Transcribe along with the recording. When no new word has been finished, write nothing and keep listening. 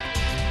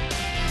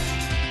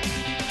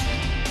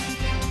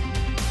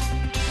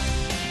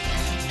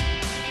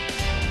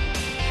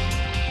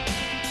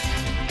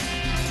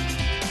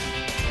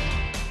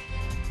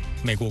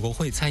美国国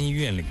会参议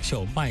院领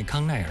袖麦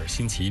康奈尔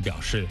星期一表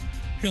示，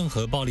任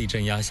何暴力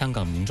镇压香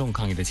港民众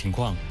抗议的情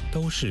况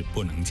都是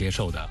不能接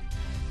受的。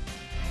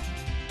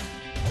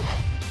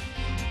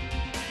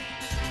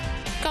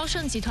高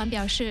盛集团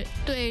表示，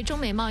对中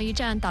美贸易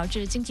战导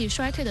致经济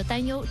衰退的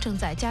担忧正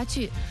在加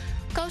剧。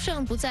高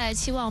盛不再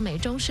期望美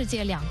中世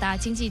界两大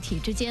经济体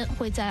之间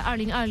会在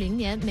2020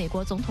年美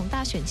国总统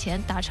大选前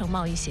达成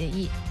贸易协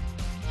议。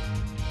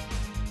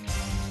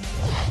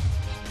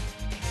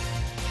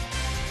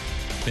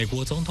美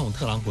国总统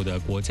特朗普的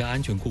国家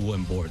安全顾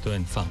问博尔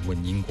顿访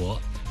问英国，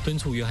敦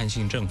促约翰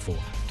逊政府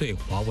对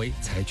华为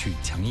采取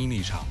强硬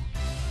立场。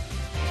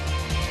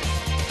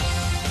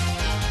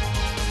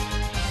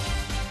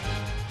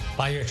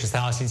8月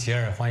13号星期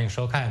二，欢迎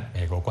收看《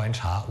美国观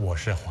察》，我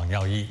是黄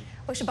耀义，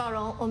我是宝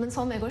荣，我们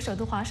从美国首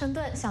都华盛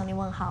顿向您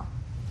问好。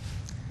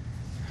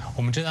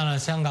我们知道呢，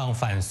香港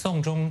反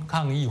送中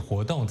抗议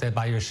活动在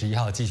8月11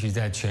号继续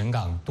在全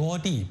港多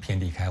地遍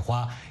地开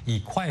花，以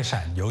快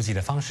闪游击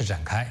的方式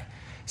展开。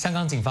香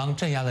港警方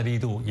镇压的力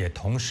度也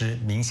同时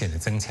明显的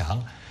增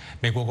强。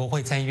美国国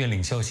会参议院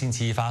领袖星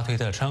期一发推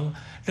特称，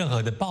任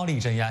何的暴力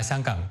镇压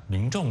香港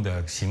民众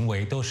的行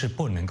为都是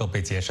不能够被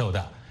接受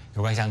的。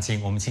有关详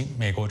情，我们请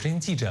美国之音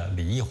记者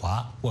李义华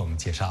为我们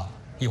介绍。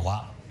义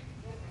华。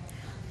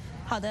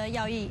好的，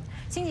耀义。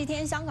星期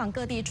天，香港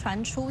各地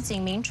传出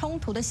警民冲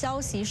突的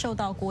消息，受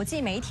到国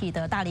际媒体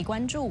的大力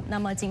关注。那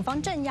么，警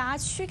方镇压、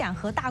驱赶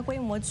和大规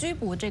模拘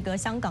捕这个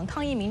香港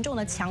抗议民众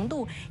的强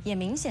度也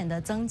明显的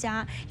增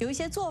加。有一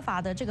些做法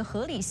的这个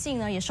合理性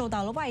呢，也受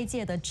到了外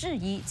界的质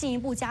疑，进一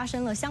步加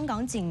深了香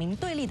港警民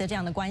对立的这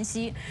样的关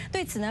系。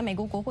对此呢，美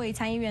国国会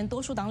参议院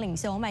多数党领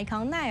袖麦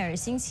康奈尔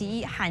星期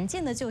一罕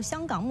见的就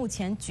香港目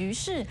前局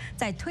势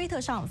在推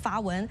特上发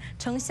文，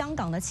称香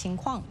港的情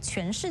况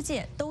全世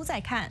界都在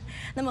看。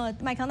那么，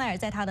麦康奈尔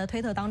在他的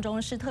推特当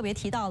中是特别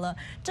提到了，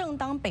正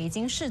当北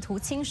京试图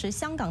侵蚀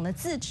香港的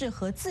自治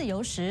和自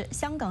由时，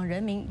香港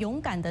人民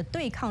勇敢地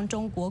对抗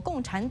中国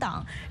共产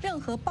党，任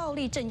何暴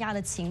力镇压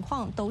的情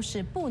况都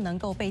是不能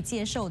够被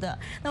接受的。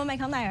那么麦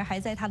康奈尔还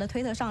在他的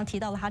推特上提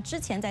到了他之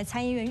前在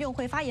参议院院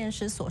会发言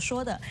时所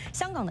说的，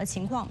香港的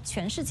情况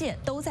全世界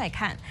都在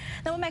看。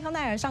那么麦康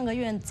奈尔上个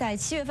月在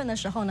7月份的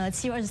时候呢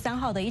，7月23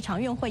号的一场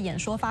院会演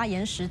说发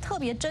言时，特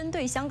别针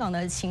对香港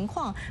的情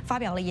况发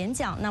表了演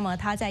讲。那么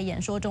他在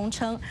演说中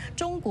称，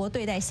中国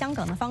对待香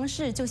港的方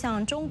式，就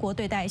像中国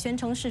对待宣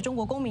称是中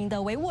国公民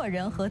的维吾尔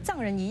人和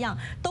藏人一样，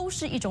都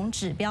是一种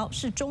指标，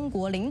是中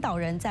国领导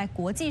人在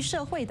国际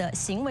社会的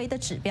行为的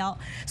指标。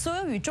所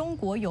有与中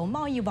国有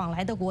贸易往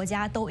来的国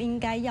家都应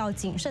该要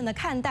谨慎地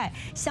看待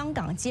香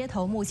港街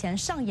头目前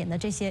上演的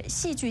这些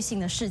戏剧性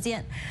的事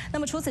件。那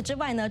么除此之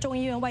外呢，众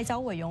议院外交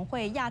委员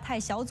会亚太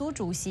小组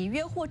主席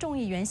约霍众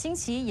议员星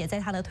期一也在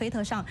他的推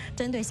特上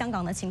针对香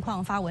港的情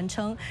况发文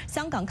称，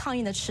香港抗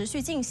议的持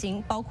续进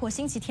行，包括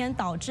星期天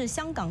导致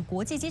香港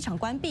国际机场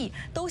关闭，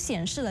都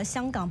显示了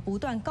香港不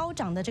断高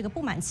涨的这个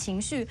不满情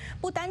绪，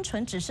不单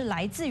纯只是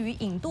来自于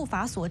引渡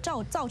法所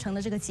造成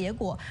的这个结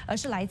果，而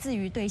是来自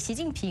于对习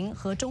近平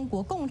和中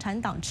国共产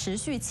党持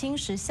续侵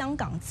蚀香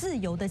港自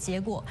由的结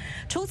果。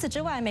除此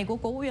之外，美国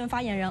国务院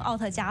发言人奥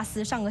特加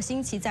斯上个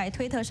星期在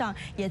推特上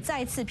也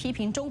再次批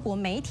评中国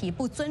媒体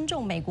不尊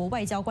重美国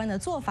外交官的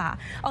做法。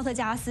奥特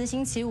加斯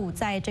星期五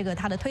在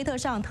他的推特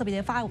上特别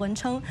的发文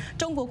称，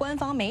中国官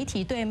方媒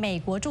体对美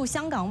国驻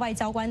香港外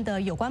交官的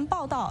有关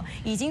报道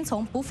已经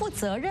从不负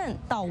责任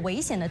到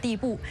危险的地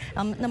步，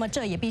那么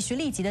这也必须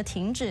立即的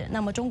停止。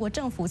那么中国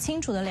政府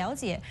清楚的了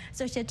解，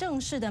这些正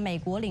式的美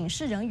国领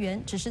事人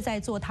员只是在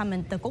做他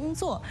们的工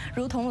作，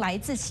如同来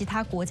自其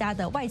他国家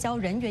的外交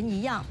人员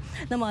一样。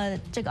那么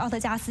这个奥特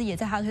加斯也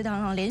在他的推特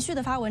上连续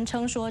的发文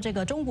称说，这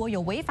个中国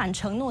有违反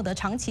承诺的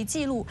长期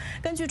记录，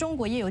根据中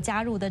国也有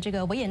加入的这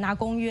个维也纳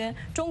公约，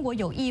中国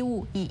有义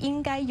务以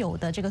应该有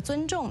的这个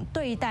尊重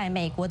对待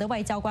美国的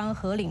外交官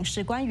和领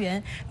事官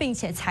员，并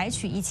且采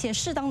取一切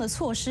适当的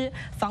措施，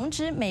防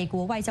止美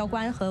国外交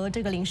官和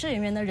这个领事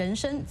人员的人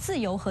身自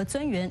由和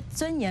尊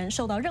严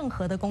受到任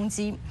何的攻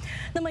击。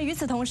那么与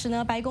此同时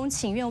呢，白宫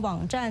请愿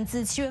网站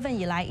自7月份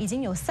以来，已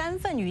经有3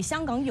份与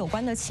香港有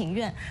关的请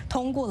愿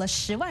通过了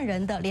10万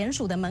人的联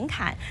署的门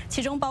槛，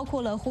其中包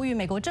括了呼吁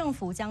美国政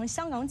府将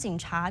香港警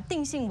察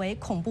定性为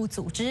恐怖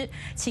组织，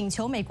请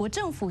求美国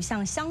政府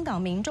向香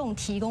港民众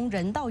提供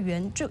人道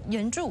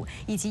援助，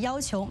以及要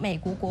求美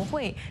国国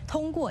会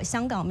通过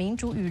香港民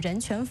主与人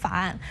权法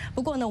案。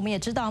不过呢，我们也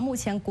知道，目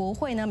前国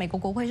会呢，美国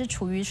国会是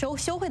处于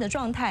休会的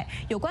状态。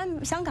有关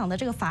香港的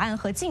这个法案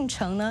和进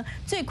程呢，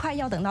最快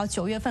要等到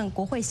9月份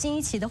国会新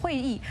一期的会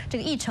议，这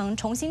个议程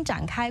重新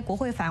展开，国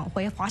会返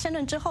回华盛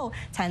顿之后，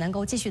才能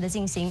够继续的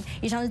进行。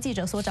以上是记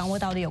者所掌握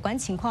到的有关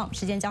情况，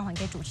时间交还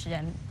给主持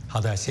人。好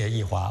的，谢谢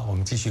易华。我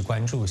们继续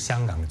关注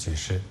香港的局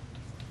势。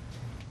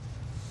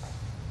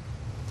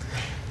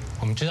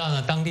我们知道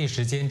呢，当地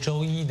时间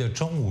周一的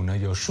中午呢，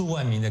有数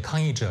万名的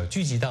抗议者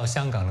聚集到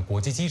香港的国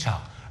际机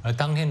场，而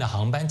当天的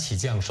航班起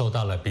降受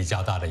到了比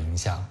较大的影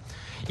响。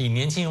以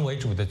年轻人为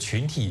主的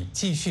群体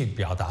继续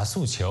表达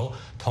诉求。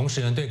同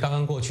时呢，对刚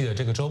刚过去的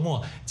这个周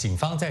末，警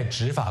方在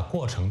执法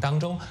过程当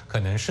中可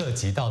能涉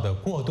及到的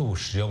过度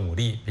使用武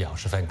力表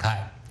示愤慨。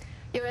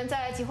有人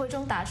在集会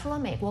中打出了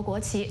美国国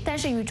旗，但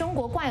是与中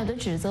国惯有的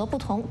指责不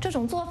同，这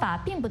种做法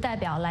并不代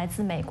表来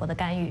自美国的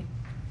干预。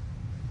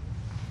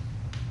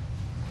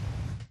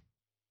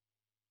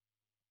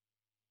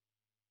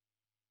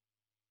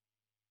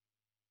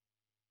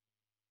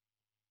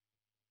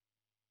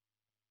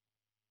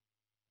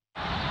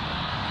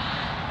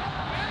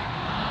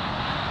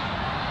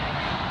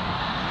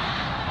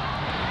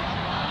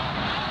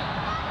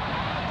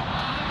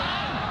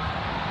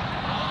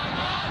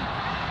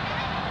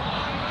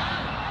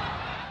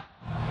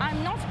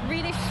I'm not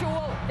really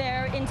sure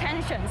their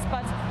intentions,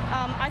 but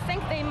I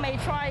think they may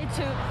try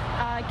to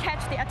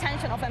catch the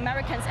attention of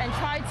Americans and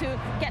try to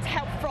get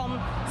help from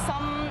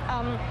some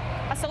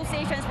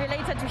associations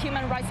related to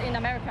human rights in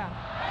America.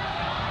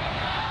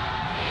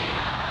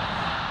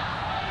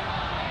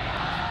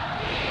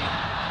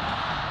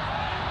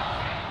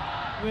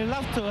 We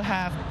love to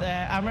have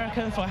the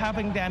Americans for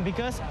helping them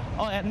because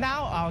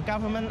now our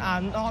government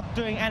are not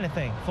doing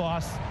anything for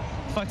us.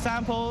 For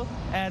example,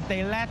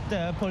 they let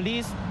the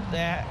police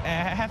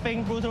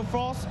having brutal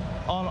force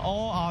on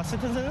all our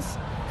citizens,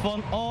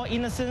 from all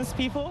innocent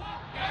people.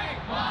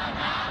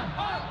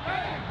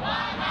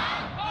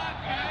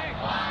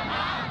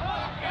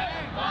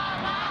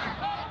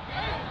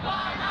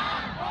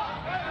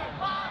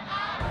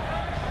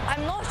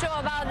 I'm not sure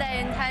about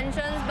their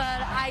intentions,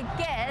 but I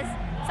guess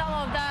some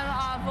of them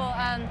are for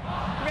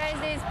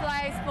raise these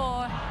flags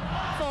for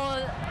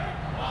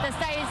the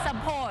state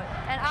support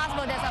and ask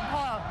for their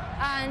support.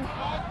 And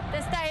the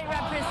state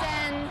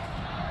represents,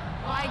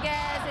 I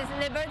guess, its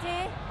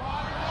liberty.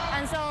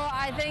 And so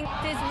I think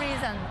this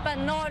reason, but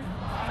not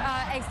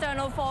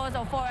external force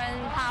or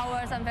foreign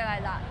power, something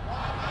like that.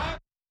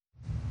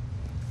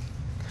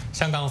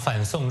 香港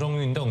反送中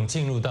运动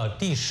进入到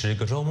第10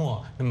个周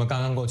末，那么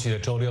刚刚过去的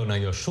周六呢，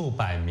有数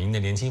百名的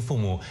年轻父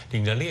母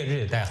领着烈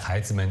日带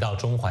孩子们到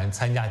中环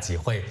参加集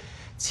会，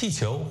气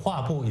球、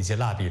画布以及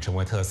蜡笔成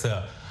为特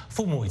色，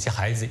父母以及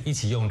孩子一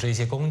起用这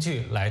些工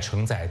具来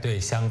承载对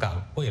香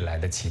港未来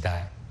的期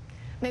待。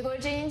美国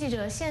之音记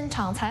者现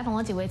场采访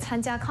了几位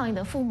参加抗议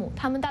的父母，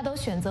他们大都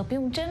选择不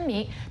用真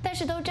名，但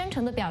是都真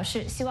诚地表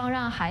示希望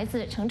让孩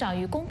子成长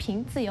于公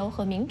平、自由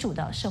和民主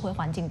的社会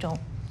环境中。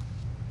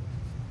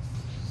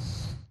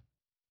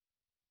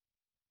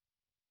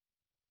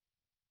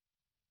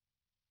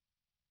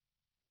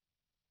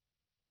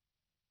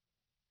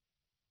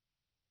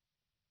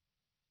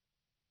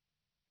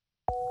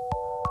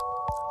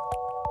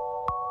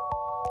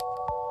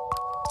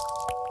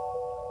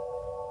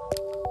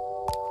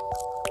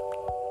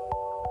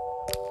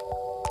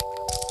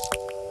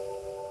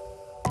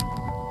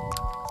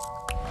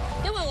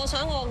我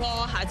想我個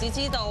孩子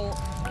知道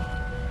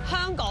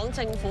香港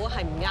政府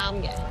係唔啱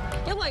嘅，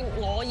因為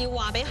我要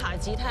話俾孩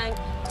子聽，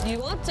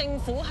如果政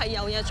府係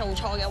有嘢做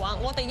錯嘅話，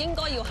我哋應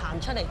該要行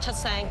出嚟出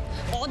聲，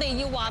我哋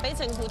要話俾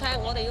政府聽，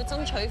我哋要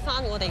爭取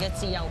返我哋嘅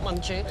自由民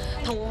主，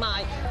同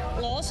埋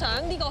我想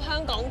呢個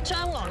香港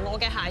將來我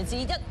嘅孩子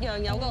一樣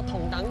有個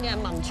同等嘅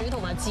民主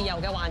同埋自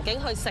由嘅環境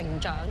去成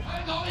長。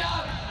香港人加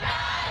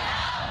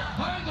油！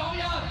香港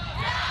人加油！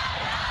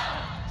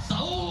守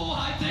護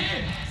孩子！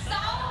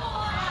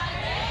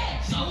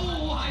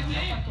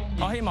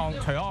 我希望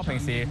除咗我平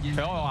時，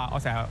除咗我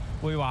成日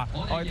會話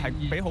我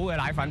俾好嘅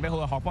奶粉、俾好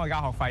嘅學幫佢交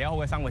學費、有好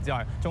嘅生活之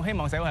外，仲希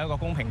望社會係一個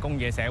公平公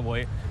義嘅社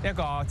會，一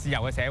個自由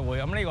嘅社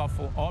會。咁呢個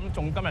我諗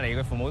仲今日嚟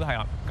嘅父母都係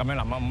咁樣諗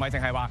啊，唔係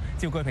淨係話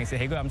照顧佢平時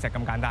起居飲食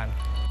咁簡單。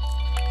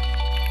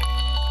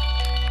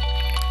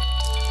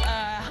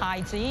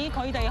孩子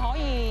佢哋可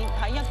以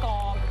喺一個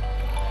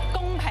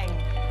公平、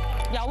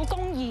有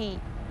公義、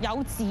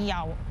有自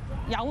由、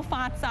有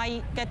法制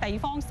嘅地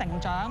方成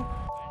長。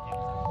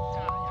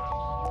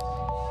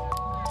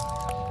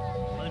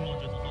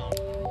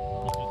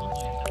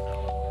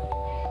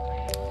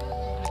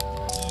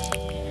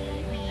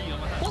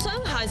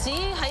 孩子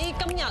喺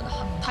今日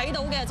睇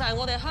到嘅就係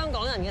我哋香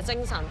港人嘅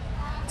精神。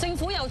政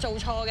府有做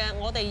錯嘅，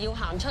我哋要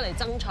行出嚟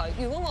爭取。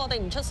如果我哋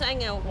唔出聲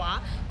嘅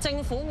話，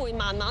政府會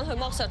慢慢去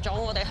剝削咗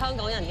我哋香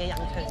港人嘅人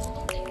權。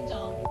就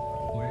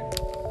係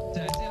即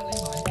係匿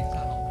埋喺警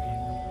察後邊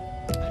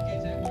喺記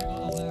者會嗰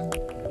度咧。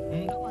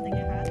到我哋嘅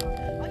下一台，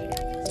我而家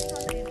邀請我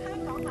哋香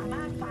港媽媽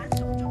反送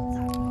中集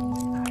會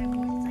大會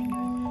成員。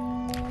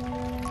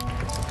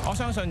我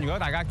相信如果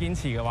大家堅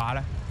持嘅話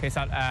咧。 其實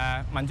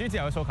民主自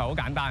由嘅訴求好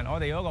簡單，我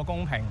哋要一個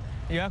公平，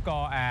要一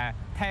個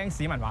聽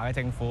市民話嘅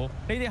政府，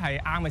呢啲係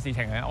啱嘅事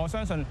情嘅。我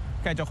相信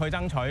繼續去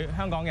爭取，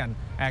香港人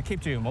keep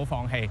住唔好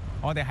放棄，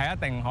我哋係一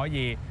定可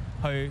以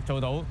去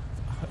做到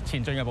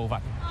前進嘅步伐。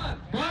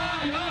加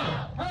油，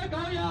香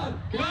港人！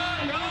加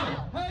油，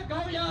香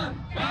港人！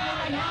加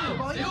油，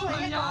小朋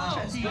友！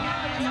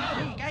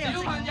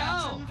小朋友！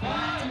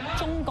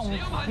中共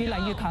越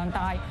嚟越強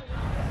大，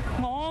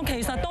我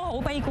其實都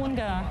好悲觀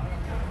㗎。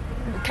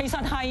 其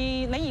實係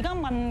你而家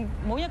問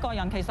每一個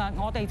人，其實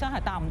我哋真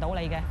係答唔到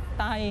你嘅。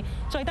但係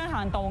最低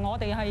限度，我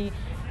哋係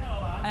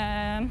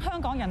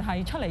香港人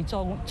係出嚟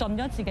做，盡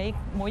咗自己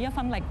每一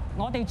分力，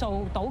我哋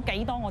做到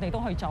幾多，我哋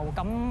都去做，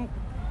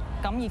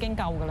咁已經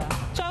夠㗎啦。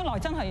將來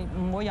真係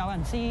唔會有人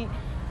知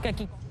嘅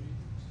結果。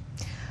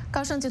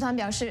高盛集团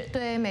表示，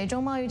对美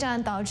中贸易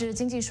战导致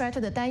经济衰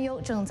退的担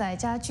忧正在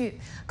加剧。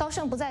高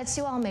盛不再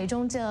期望美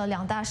中这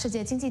两大世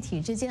界经济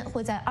体之间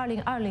会在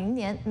2020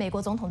年美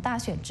国总统大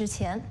选之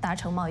前达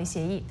成贸易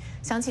协议。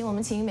详情我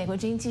们请美国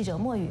之音记者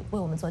莫宇为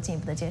我们做进一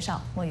步的介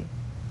绍。莫宇。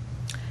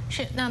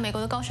是，那美国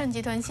的高盛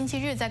集团星期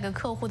日在给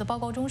客户的报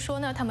告中说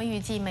呢，他们预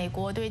计美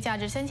国对价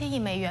值3000亿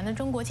美元的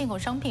中国进口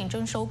商品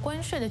征收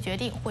关税的决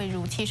定会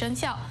如期生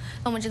效。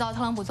那我们知道，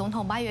特朗普总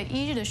统8月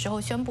1日的时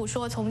候宣布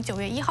说，从9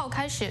月1号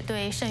开始，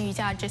对剩余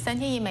价值3000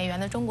亿美元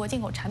的中国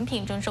进口产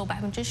品征收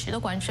10%的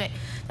关税。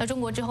那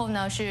中国之后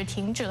呢，是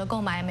停止了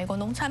购买美国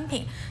农产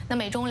品。那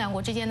美中两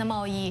国之间的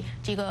贸易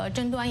这个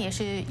争端也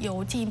是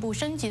有进一步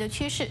升级的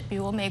趋势。比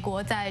如，美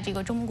国在这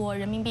个中国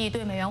人民币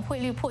对美元汇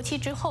率破7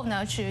之后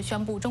呢，是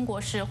宣布中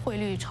国是汇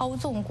率操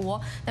纵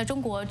国，那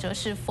中国则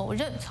是否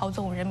认操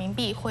纵人民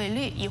币汇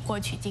率以获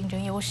取竞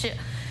争优势。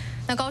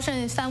那高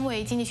盛3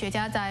位经济学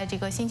家在这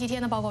个星期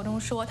天的报告中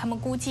说，他们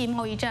估计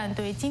贸易战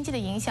对经济的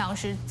影响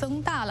是增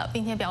大了，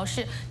并且表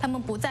示他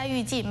们不再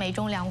预计美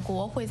中两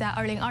国会在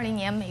2020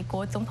年美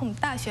国总统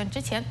大选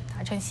之前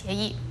达成协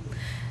议。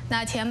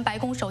那前白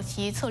宫首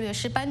席策略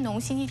师班农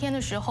星期天的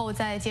时候，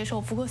在接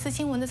受福克斯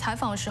新闻的采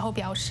访的时候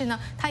表示呢，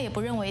他也不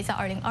认为在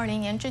2020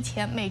年之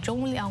前美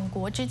中两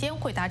国之间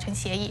会达成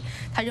协议。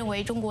他认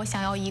为中国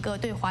想要一个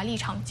对华立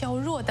场较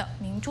弱的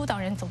民主党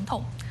人总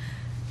统。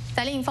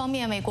在另一方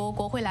面，美国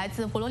国会来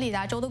自佛罗里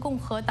达州的共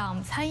和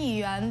党参议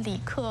员里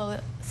克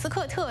斯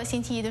科特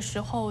星期一的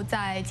时候，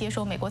在接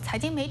受美国财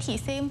经媒体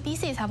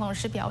CNBC 采访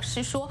时表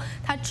示说，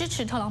他支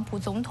持特朗普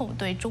总统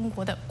对中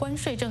国的关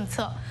税政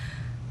策。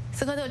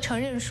斯科特承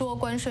认说，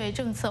关税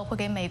政策会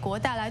给美国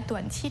带来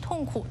短期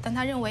痛苦，但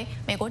他认为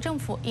美国政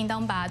府应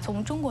当把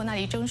从中国那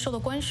里征收的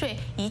关税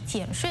以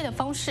减税的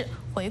方式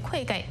回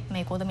馈给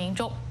美国的民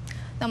众。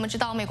那么，知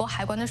道美国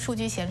海关的数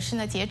据显示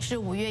呢，截至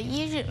5月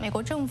1日，美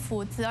国政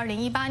府自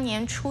2018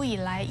年初以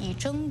来已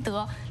征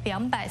得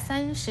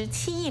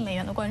237亿美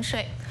元的关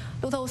税。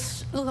路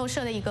透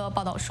社的一个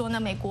报道说呢，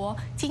美国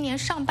今年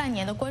上半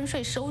年的关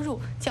税收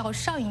入较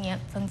上一年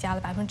增加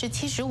了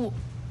75%。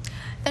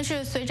但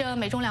是，随着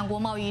美中两国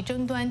贸易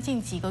争端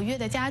近几个月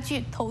的加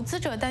剧，投资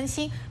者担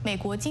心美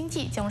国经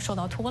济将受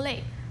到拖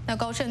累。那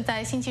高盛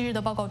在星期日的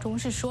报告中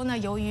是说呢，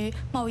由于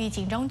贸易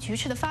紧张局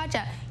势的发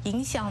展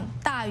影响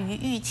大于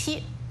预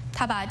期，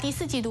他把第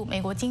4季度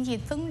美国经济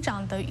增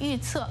长的预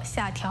测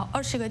下调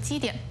20个基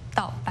点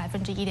到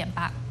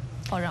1.8%。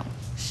包容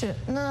是。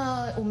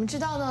那我们知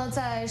道呢，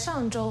在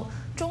上周，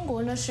中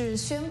国呢是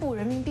宣布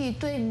人民币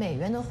对美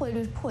元的汇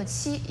率破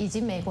7，以及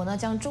美国呢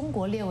将中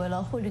国列为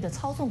了汇率的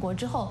操纵国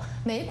之后，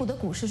美股的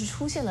股市是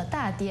出现了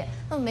大跌。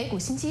那么美股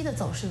星期一的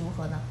走势如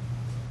何呢？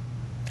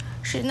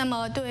是，那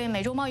么对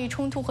美洲贸易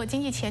冲突和经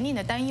济前景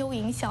的担忧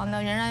影响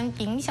呢，仍然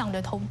影响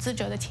着投资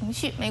者的情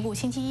绪。美股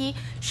星期一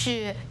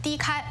是低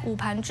开，午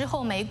盘之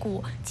后美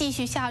股继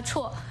续下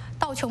挫。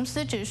道琼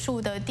斯指数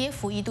的跌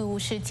幅一度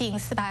是近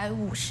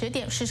450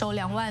点，失守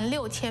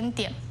26000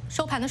点。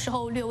收盘的时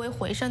候略微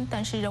回升，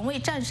但是仍未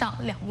站上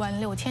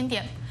26000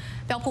点。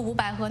标普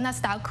500和纳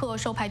斯达克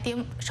收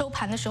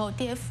盘的时候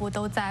跌幅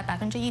都在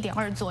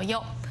1.2%左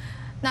右。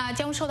那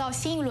将受到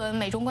新一轮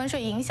美中关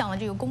税影响的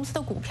这个公司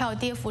的股票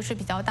跌幅是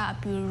比较大，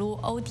比如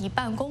欧迪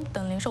办公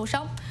等零售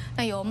商。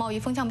那有贸易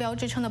风向标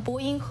之称的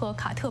波音和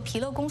卡特皮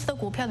勒公司的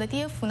股票的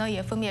跌幅呢，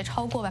也分别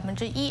超过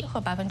1%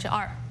和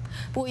2%。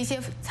不过，一些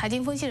财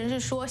经分析人士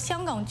说，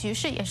香港局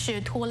势也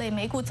是拖累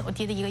美股走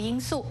低的一个因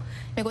素。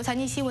美国财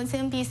经新闻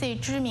CNBC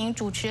知名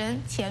主持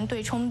人、前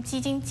对冲基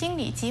金经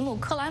理吉姆·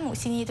克莱姆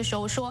星期一的时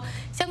候说，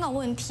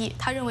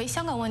他认为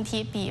香港问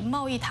题比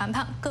贸易谈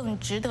判更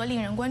值得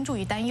令人关注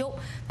与担忧。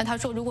那他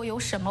说，如果有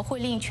什么会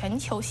令全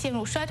球陷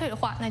入衰退的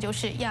话，那就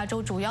是亚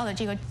洲主要的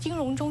这个金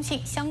融中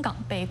心香港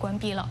被关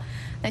闭了。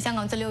那香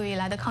港自6月以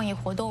来的抗议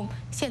活动，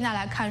现在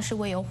来看是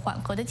未有缓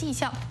和的迹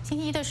象。星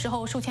期一的时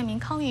候，数千名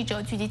抗议者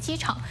聚集机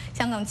场，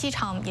香港机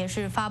场也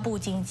是发布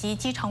紧急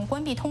机场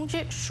关闭通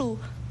知，数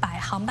百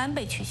航班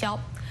被取消。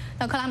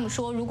那克拉姆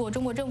说，如果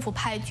中国政府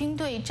派军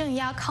队镇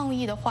压抗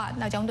议的话，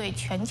那将对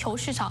全球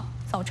市场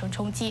造成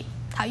冲击。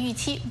他预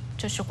期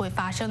这是会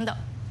发生的。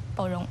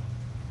包容。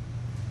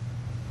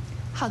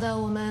好的，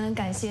我们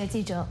感谢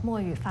记者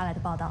莫宇发来的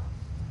报道。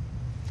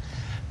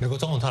美国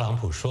总统特朗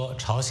普说，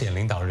朝鲜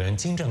领导人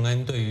金正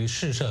恩对于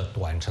试射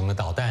短程的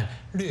导弹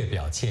略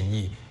表歉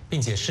意，并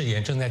且誓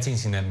言正在进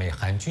行的美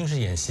韩军事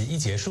演习一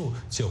结束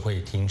就会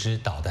停止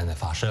导弹的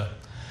发射。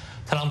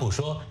特朗普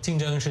说，金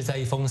正恩是在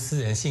一封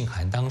私人信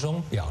函当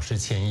中表示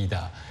歉意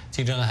的。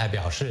金正恩还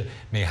表示，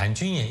美韩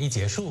军演一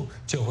结束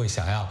就会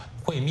想要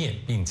会面，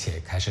并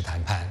且开始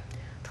谈判。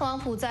特朗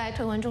普在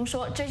推文中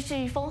说，这是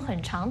一封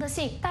很长的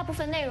信，大部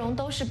分内容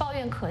都是抱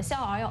怨可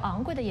笑而又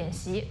昂贵的演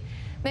习。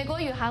美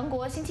国与韩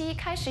国星期一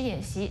开始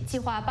演习，计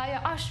划8月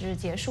20日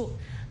结束。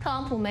特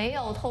朗普没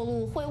有透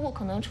露会晤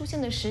可能出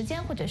现的时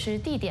间或者是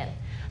地点。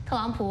特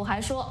朗普还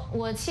说：“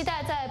我期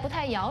待在不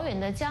太遥远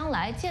的将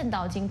来见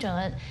到金正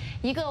恩，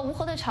一个无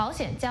核的朝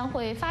鲜将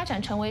会发展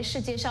成为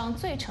世界上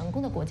最成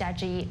功的国家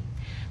之一。”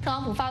特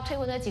朗普发推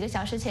文的几个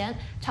小时前，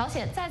朝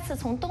鲜再次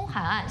从东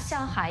海岸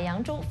向海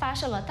洋中发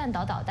射了弹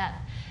道导弹，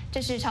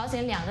这是朝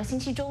鲜2个星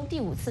期中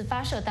第5次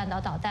发射弹道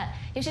导弹，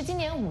也是今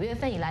年5月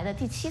份以来的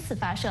第7次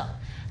发射。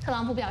特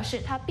朗普表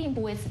示，他并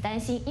不为此担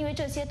心，因为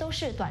这些都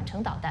是短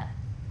程导弹。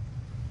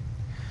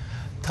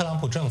特朗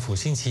普政府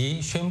星期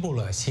一宣布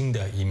了新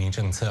的移民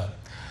政策。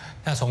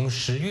那从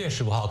10月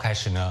15号开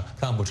始呢，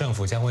特朗普政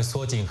府将会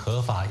缩紧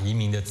合法移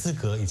民的资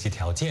格以及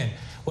条件，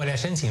未来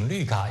申请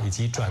绿卡以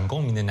及转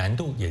公民的难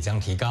度也将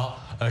提高，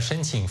而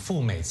申请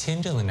赴美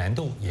签证的难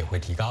度也会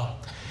提高。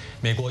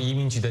美国移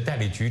民局的代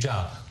理局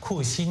长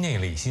库西内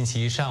里星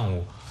期一上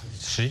午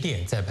10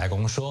点在白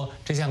宫说，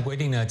这项规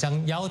定呢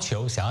将要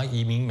求想要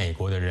移民美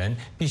国的人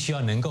必须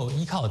要能够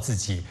依靠自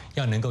己，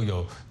要能够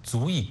有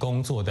足以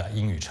工作的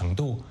英语程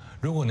度。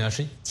如果呢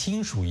是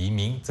亲属移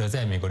民，则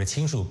在美国的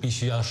亲属必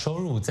须要收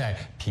入在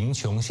贫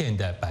穷线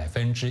的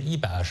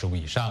125%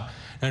以上。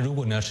那如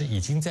果呢是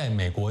已经在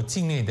美国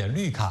境内的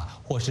绿卡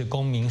或是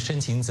公民申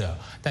请者，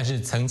但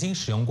是曾经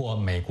使用过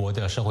美国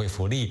的社会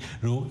福利，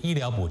如医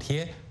疗补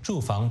贴、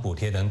住房补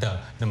贴等等，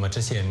那么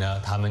这些人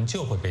呢，他们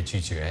就会被拒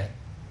绝。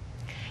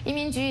移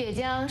民局也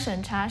将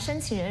审查申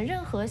请人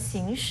任何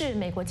形式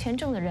美国签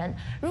证的人，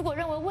如果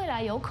认为未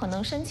来有可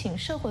能申请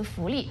社会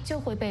福利，就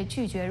会被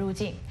拒绝入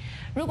境。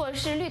如果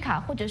是绿卡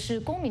或者是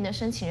公民的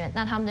申请人，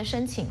那他们的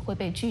申请会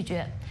被拒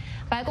绝。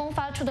白宫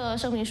发出的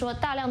声明说，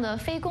大量的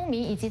非公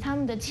民以及他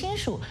们的亲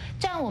属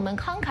占我们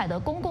慷慨的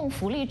公共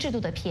福利制度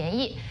的便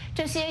宜，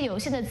这些有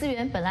限的资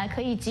源本来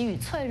可以给予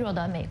脆弱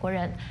的美国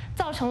人，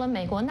造成了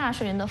美国纳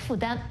税人的负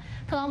担。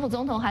特朗普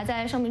总统还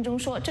在声明中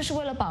说，这是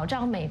为了保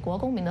障美国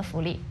公民的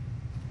福利。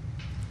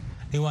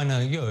另外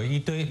呢，又有一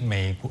堆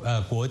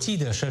国际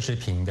的奢侈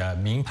品的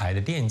名牌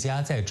的店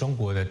家在中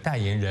国的代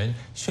言人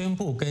宣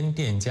布跟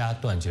店家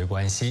断绝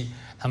关系。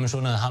他们说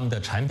呢，他们的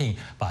产品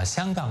把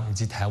香港以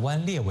及台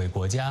湾列为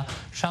国家，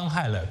伤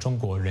害了中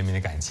国人民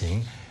的感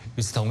情。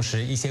与此同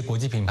时，一些国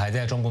际品牌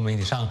在中国媒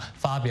体上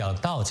发表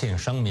道歉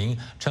声明，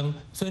称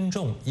尊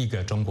重一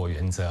个中国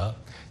原则。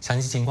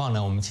详细情况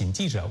呢，我们请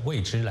记者魏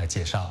之来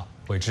介绍。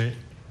魏之。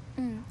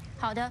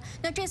好的，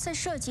那这次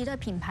涉及的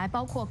品牌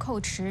包括蔻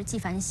驰、纪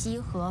梵希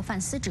和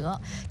范思哲。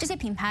这些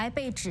品牌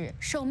被指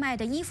售卖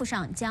的衣服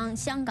上将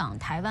香港、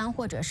台湾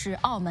或者是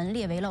澳门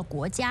列为了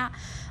国家，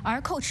而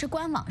蔻驰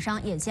官网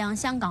上也将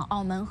香港、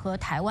澳门和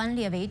台湾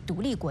列为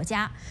独立国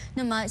家。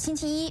那么星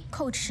期一，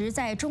蔻驰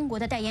在中国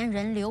的代言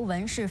人刘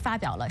雯是发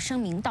表了声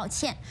明道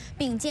歉，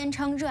并坚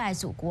称热爱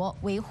祖国，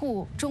维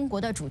护中国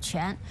的主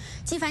权。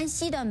纪梵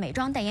希的美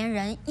妆代言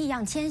人易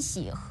烊千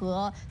玺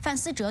和范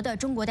思哲的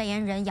中国代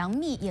言人杨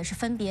幂也是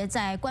分别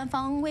在官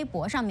方微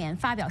博上面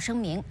发表声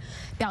明，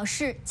表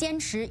示坚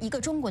持一个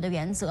中国的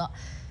原则，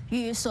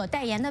与所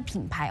代言的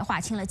品牌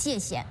划清了界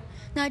限。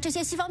那这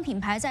些西方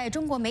品牌在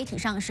中国媒体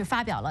上是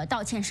发表了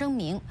道歉声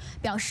明，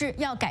表示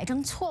要改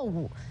正错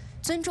误，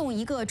尊重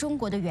一个中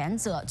国的原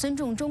则，尊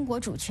重中国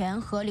主权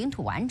和领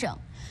土完整。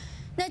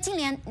那近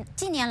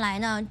年来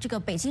呢，这个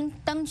北京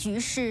当局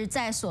是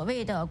在所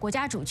谓的国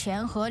家主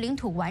权和领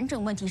土完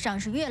整问题上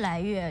是越来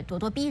越咄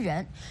咄逼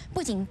人。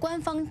不仅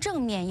官方正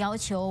面要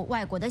求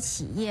外国的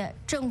企业、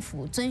政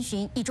府遵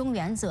循一中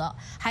原则，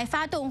还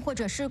发动或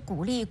者是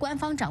鼓励官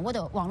方掌握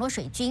的网络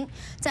水军，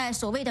在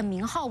所谓的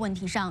名号问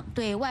题上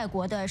对外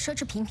国的奢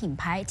侈品品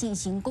牌进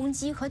行攻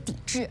击和抵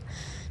制。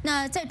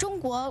那在中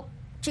国，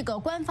这个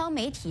官方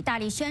媒体大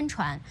力宣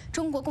传，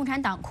中国共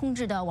产党控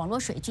制的网络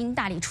水军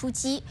大力出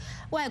击，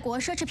外国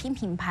奢侈品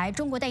品牌、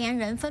中国代言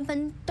人纷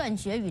纷断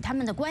绝与他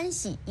们的关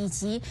系，以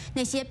及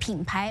那些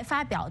品牌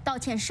发表道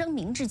歉声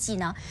明之际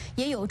呢，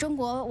也有中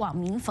国网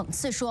民讽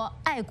刺说，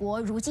爱国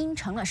如今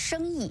成了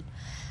生意。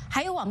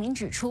还有网民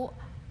指出，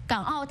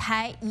港澳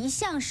台一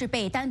向是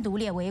被单独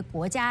列为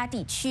国家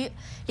地区，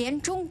连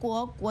中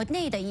国国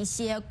内的一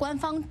些官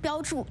方标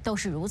注都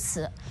是如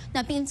此。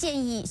那并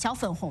建议小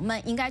粉红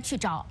们应该去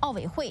找奥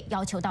委会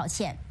要求道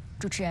歉。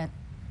主持人，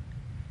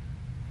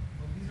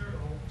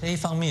这一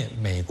方面，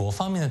美国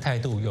方面的态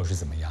度又是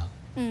怎么样？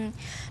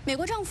美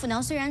国政府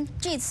呢，虽然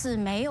这次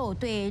没有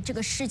对这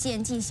个事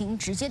件进行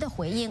直接的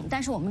回应，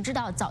但是我们知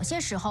道，早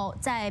些时候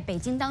在北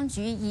京当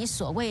局以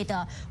所谓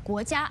的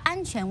国家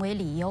安全为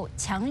理由，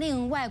强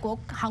令外国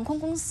航空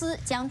公司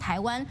将台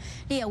湾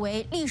列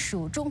为隶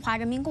属中华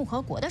人民共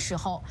和国的时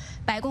候，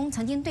白宫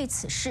曾经对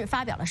此事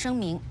发表了声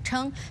明，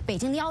称北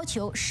京的要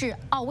求是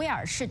奥威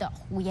尔式的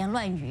胡言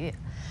乱语。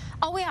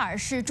奥威尔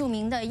是著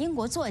名的英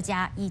国作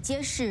家，以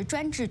揭示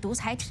专制独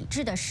裁体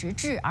制的实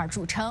质而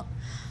著称。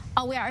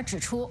奥威尔指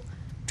出，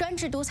专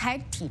制独裁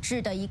体制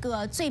的一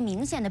个最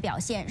明显的表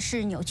现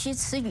是扭曲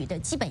词语的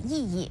基本意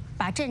义，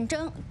把战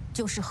争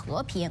就是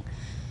和平、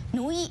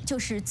奴役就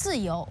是自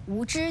由、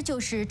无知就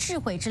是智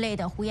慧之类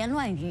的胡言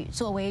乱语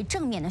作为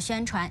正面的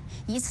宣传，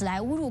以此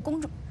来侮辱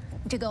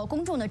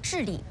公众的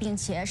智力，并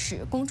且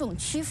使公众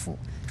屈服。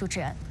主持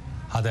人，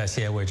好的，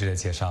谢谢魏之的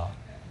介绍。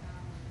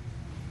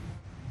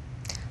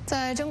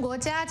在中国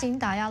加紧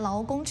打压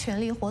劳工权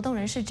利活动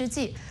人士之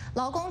际，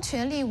劳工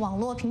权利网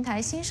络平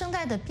台新生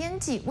代的编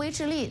辑威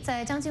志利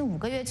在将近5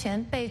个月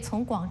前被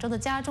从广州的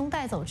家中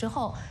带走之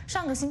后，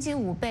上个星期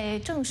五被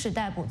正式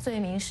逮捕，罪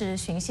名是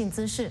寻衅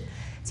滋事。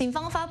警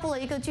方发布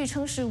了一个据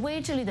称是威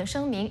志利的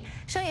声明，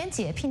声言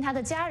解聘他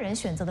的家人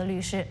选择的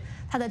律师。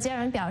他的家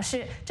人表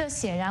示，这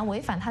显然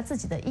违反他自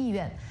己的意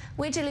愿。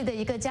威志利的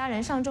一个家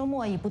人上周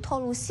末以不透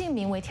露姓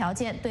名为条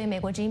件，对美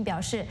国之音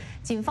表示，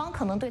警方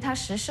可能对他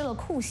实施了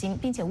酷刑，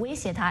并且威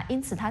胁他，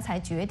因此他才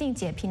决定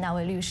解聘那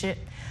位律师。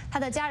他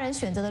的家人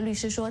选择的律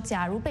师说，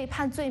假如被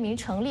判罪名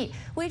成立，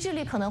威志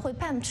利可能会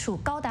判处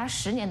高达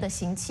10年的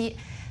刑期。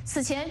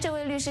此前，这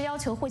位律师要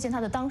求会见他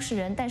的当事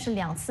人，但是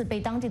2次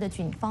被当地的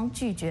警方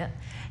拒绝。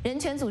人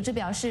权组织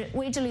表示，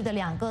威志利的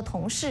2个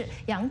同事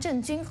杨振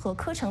军和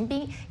柯成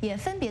斌也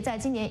分别在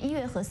今年1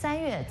月和3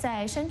月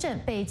在深圳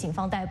被警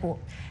方逮捕。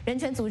人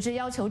权组织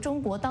要求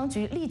中国当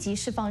局立即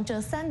释放这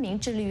3名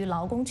致力于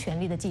劳工权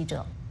利的记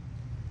者。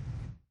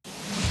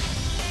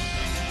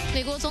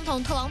美国总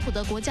统特朗普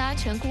的国家安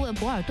全顾问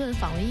博尔顿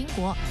访问英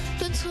国，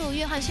敦促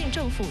约翰逊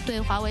政府对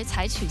华为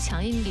采取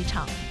强硬立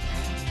场。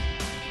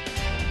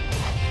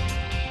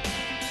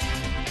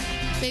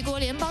美国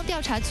联邦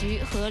调查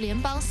局和联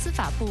邦司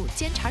法部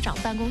监察长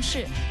办公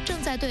室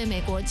正在对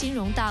美国金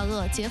融大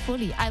鳄杰弗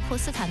里·艾珀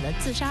斯坦的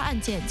自杀案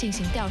件进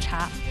行调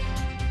查。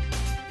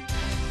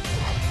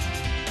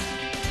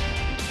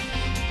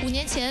5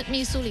年前，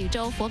密苏里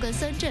州弗格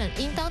森镇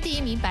因当地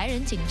一名白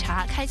人警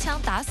察开枪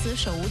打死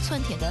手无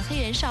寸铁的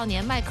黑人少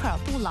年迈克尔·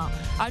布朗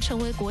而成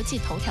为国际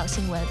头条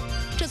新闻。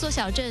这座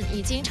小镇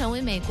已经成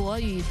为美国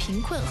与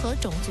贫困和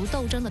种族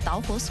斗争的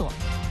导火索。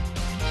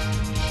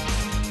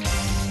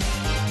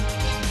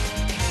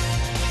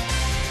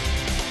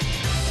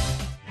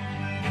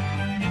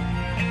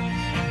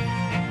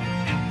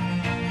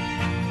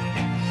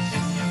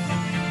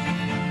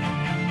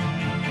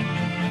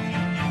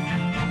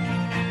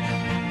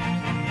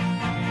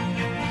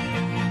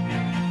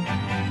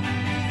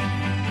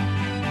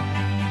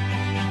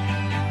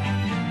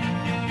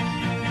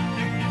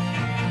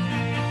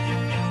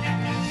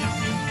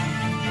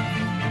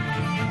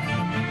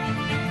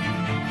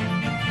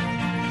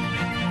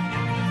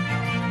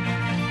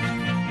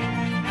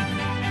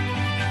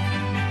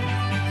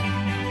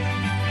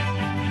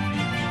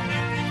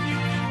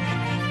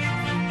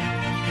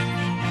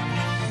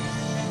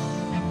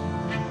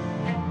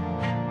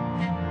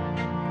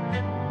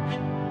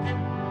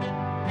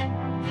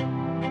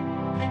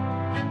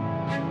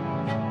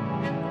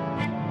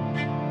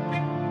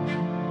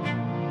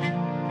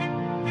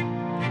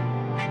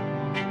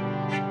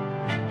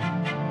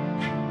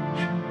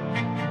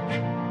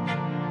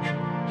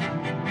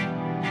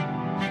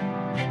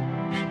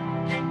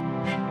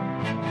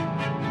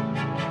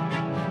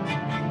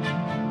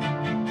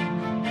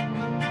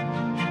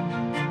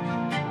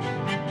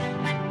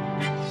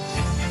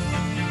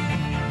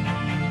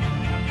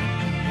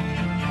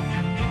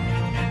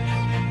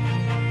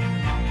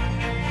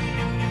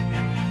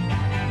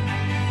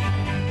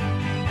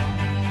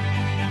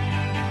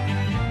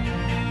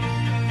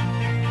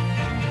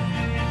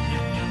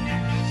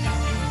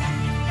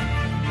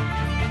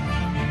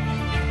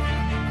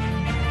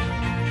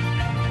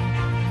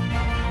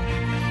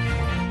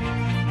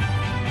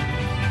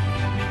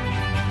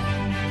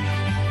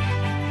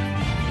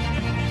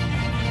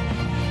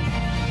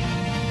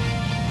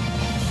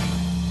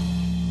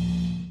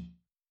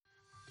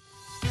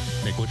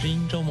美国之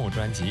音周末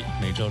专辑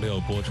每周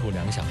6播出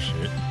2小时，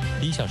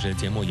第1小时的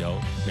节目由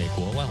美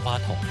国万花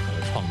筒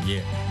和创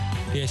业，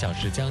第2小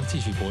时将继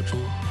续播出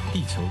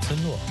地球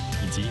村落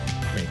以及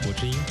美国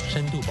之音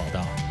深度报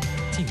道，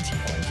敬请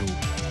关注。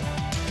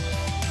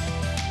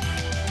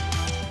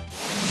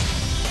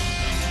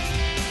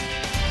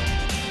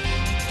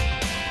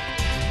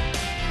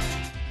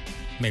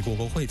美国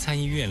国会参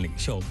议院领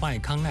袖麦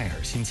康奈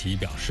尔星期一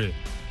表示，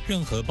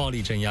任何暴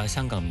力镇压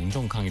香港民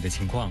众抗议的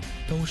情况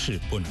都是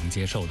不能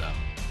接受的。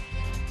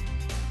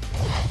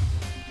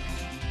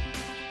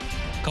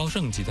高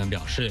盛集团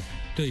表示，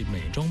对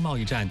美中贸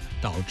易战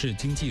导致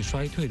经济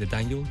衰退的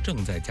担忧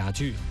正在加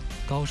剧。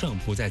高盛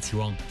不再期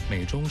望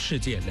美中世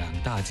界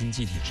2大经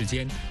济体之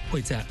间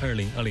会在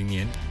2020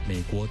年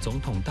美国总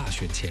统大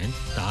选前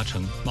达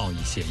成贸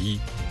易协议。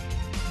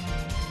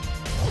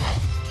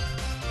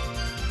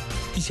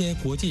一些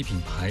国际品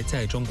牌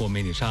在中国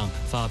媒体上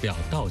发表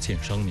道歉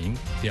声明，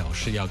表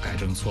示要改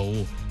正错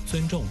误，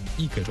尊重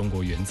一个中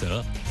国原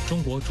则、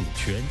中国主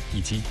权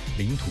以及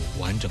领土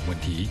完整问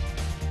题。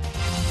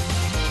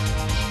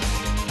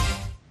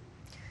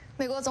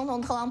美国总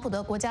统特朗普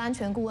的国家安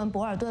全顾问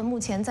博尔顿目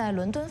前在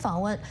伦敦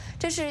访问，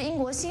这是英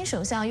国新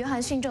首相约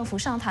翰逊政府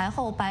上台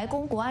后，白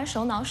宫国安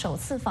首脑首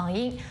次访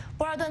英。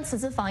博尔顿此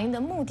次访英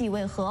的目的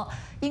为何？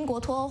英国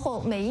脱欧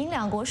后，美英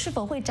2国是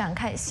否会展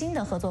开新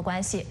的合作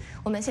关系？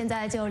我们现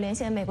在就连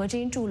线美国之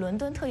音驻伦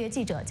敦特约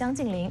记者江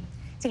静玲。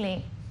静玲，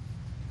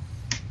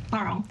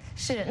包容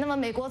是。那么，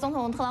美国总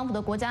统特朗普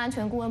的国家安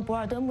全顾问博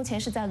尔顿目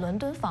前是在伦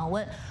敦访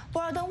问。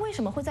博尔顿为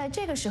什么会在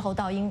这个时候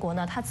到英国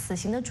呢？他此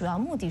行的主要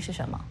目的是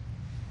什么？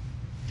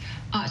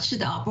是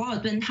的，博尔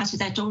顿他是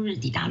在周日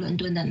抵达伦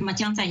敦的，那么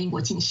将在英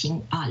国进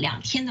行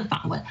2天的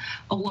访问。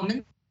我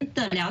们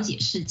的了解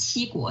是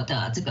7国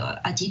的这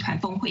个集团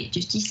峰会，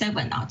就是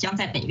G7 将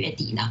在本月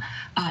底呢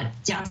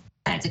将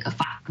在这个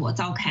法国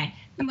召开。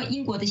那么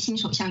英国的新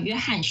首相约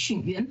翰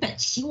逊原本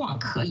希望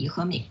可以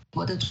和美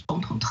国的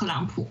总统特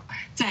朗普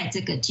在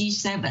这个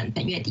G7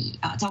 本月底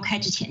召开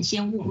之前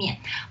先晤面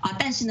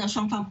但是呢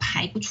双方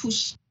排不出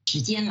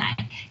时间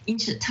来，因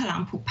此特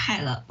朗普派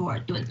了博尔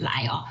顿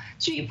来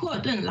至于博尔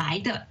顿来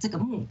的这个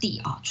目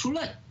的除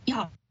了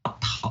要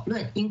讨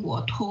论英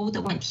国脱欧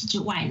的问题之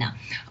外呢，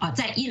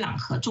在伊朗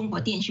和中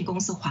国电讯公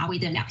司华为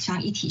的2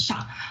项议题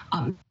上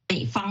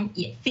美方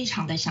也非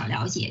常的想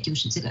了解，就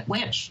是这个威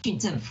尔逊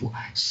政府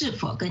是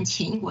否跟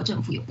前英国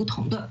政府有不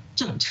同的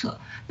政策。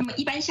那么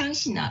一般相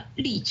信呢，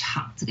立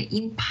场这个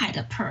鹰派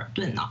的博尔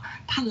顿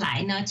他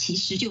来呢其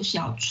实就是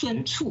要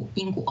敦促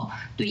英国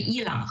对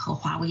伊朗和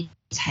华为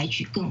采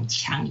取更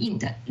强硬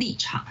的立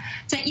场。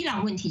在伊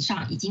朗问题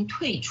上已经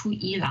退出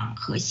伊朗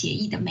核协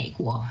议的美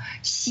国，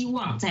希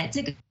望在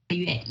这个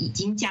月已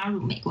经加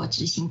入美国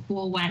执行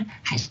波湾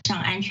海上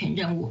安全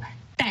任务，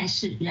但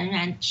是仍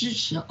然支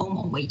持欧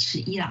盟维持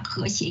伊朗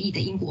核协议的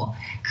英国，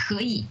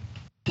可以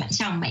转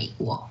向美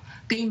国，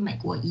跟美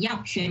国一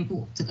样宣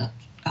布这个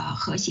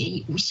核协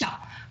议无效。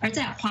而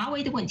在华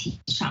为的问题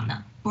上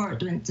呢，博尔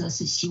顿则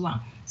是希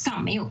望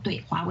尚没有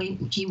对华为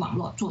5G 网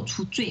络做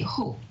出最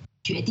后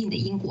决定的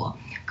英国，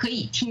可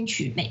以听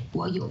取美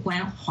国有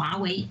关华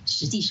为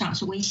实际上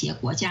是威胁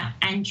国家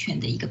安全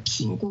的一个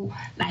评估，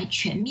来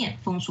全面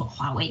封锁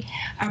华为，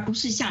而不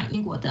是像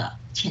英国的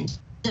前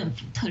政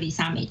府特蕾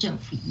莎梅政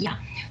府一样，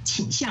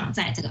倾向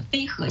在这个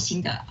非核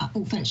心的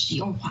部分使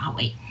用华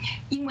为。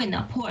因为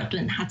呢，博尔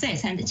顿他再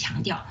三的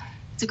强调，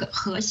这个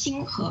核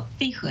心和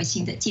非核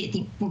心的界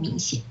定不明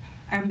显，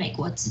而美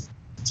国只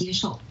接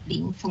受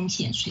零风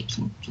险水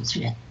平。主持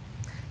人。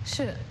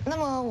是，那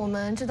么我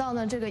们知道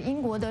呢，这个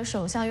英国的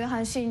首相约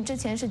翰逊之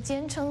前是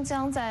坚称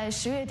将在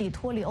10月底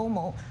脱离欧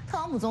盟，特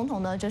朗普总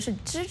统呢则是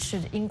支持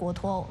英国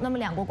脱欧。那么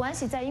两国关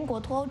系在英国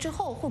脱欧之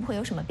后会不会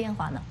有什么变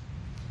化呢？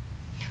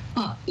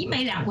英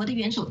美2国的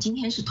元首今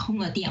天是通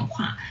了电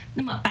话，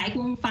那么白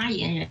宫发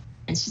言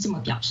人是这么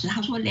表示，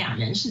他说2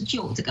人是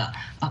就这个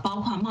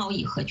包括贸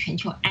易和全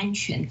球安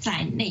全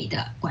在内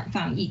的广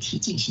泛议题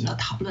进行了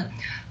讨论。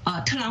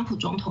特朗普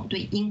总统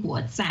对英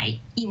国在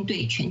应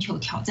对全球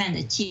挑战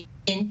的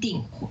坚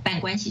定伙伴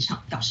关系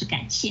上表示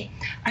感谢，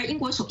而英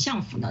国首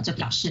相府呢则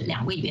表示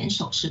2位元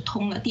首是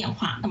通了电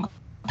话，那么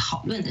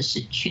讨论的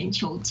是全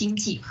球经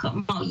济和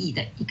贸易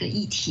的一个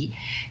议题。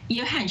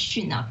约翰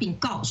逊呢并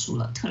告诉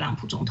了特朗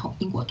普总统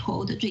英国脱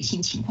欧的最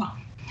新情况。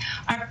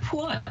而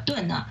博尔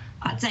顿呢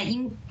在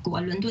英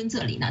国伦敦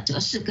这里呢，则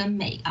是跟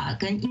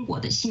英国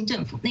的新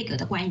政府内阁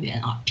的官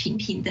员频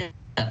频的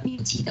密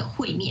集的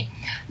会面，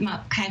那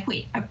么开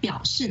会，而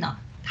表示呢，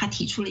他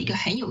提出了一个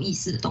很有意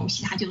思的东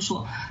西，他就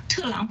说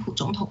特朗普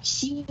总统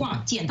希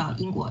望见到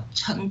英国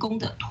成功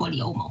的脱离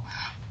欧盟，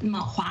那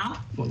么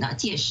华府呢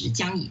届时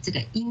将以这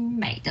个英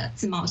美的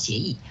自贸协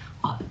议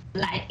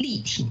来力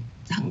挺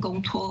成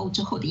功脱欧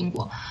之后的英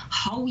国。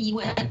毫无疑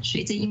问，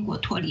随着英国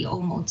脱离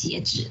欧盟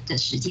截止的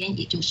时间，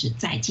也就是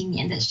在今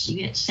年的10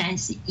月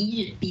31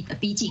日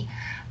逼近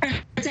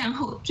，2战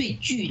后最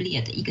剧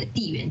烈的一个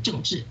地缘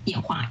政治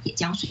变化也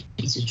将随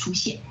之出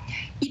现。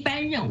一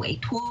般认为，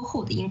脱欧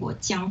后的英国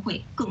将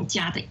会更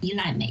加的依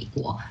赖美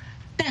国，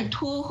但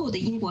脱欧后的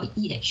英国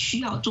也需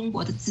要中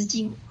国的资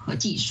金和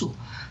技术，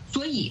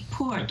所以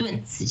博尔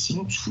顿此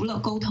行除了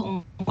沟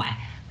通外，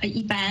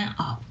一般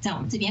在我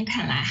们这边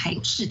看来还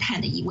有试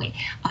探的意味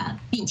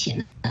并且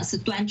呢是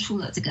端出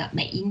了这个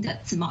美英的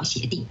自贸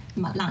协定，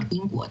那么让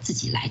英国自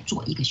己来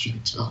做一个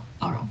选择。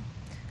包容。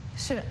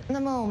是，那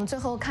么我们最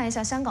后看一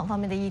下香港方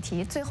面的议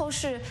题。最后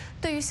是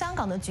对于香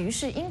港的局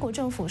势，英国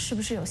政府是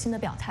不是有新的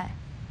表态？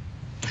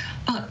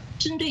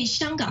针对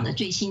香港的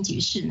最新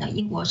局势呢，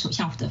英国首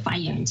相府的发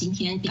言人今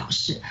天表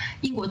示，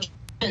英国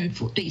政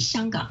府对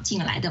香港近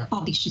来的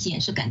暴力事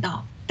件是感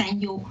到担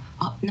忧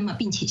那么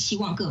并且希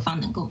望各方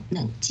能够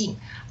冷静，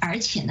而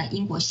且呢，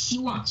英国希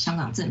望香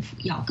港政府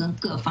要跟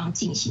各方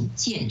进行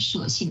建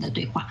设性的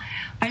对话。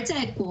而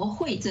在国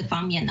会这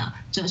方面呢，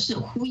则是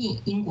呼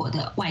应英国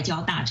的外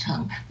交大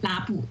臣拉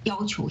布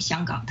要求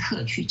香港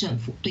特区政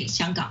府对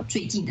香港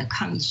最近的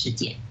抗议事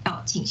件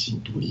要进行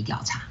独立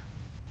调查。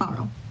包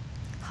容。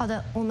好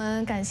的，我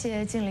们感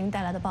谢静玲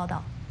带来的报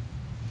道。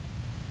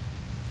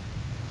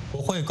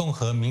国会共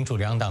和民主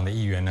2党的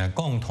议员呢，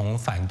共同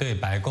反对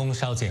白宫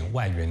削减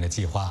外援的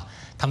计划。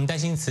他们担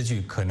心此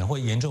举可能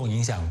会严重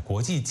影响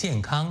国际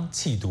健康、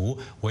缉毒、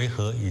维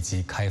和以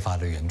及开发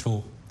的援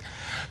助。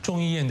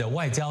众议院的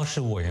外交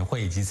事务委员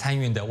会以及参议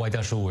院的外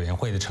交事务委员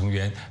会的成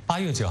员8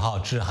月9号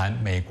致函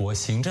美国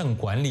行政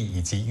管理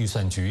以及预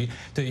算局，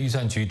对预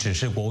算局指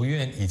示国务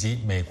院以及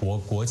美国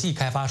国际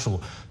开发署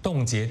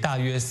冻结大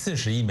约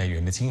40亿美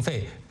元的经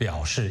费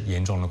表示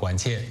严重的关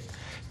切。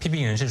批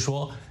评人士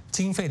说，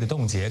经费的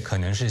冻结可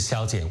能是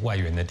削减外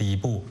援的第一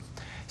步。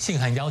信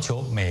函要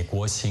求美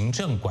国行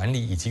政管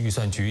理以及预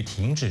算局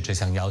停止这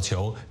项要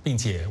求，并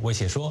且威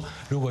胁说，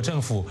如果政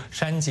府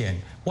删减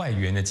外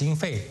援的经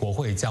费，国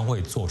会将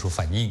会做出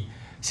反应。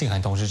信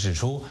函同时指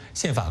出，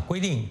宪法规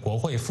定国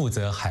会负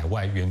责海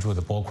外援助的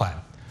拨款。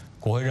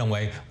国会认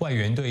为，外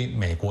援对于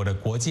美国的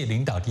国际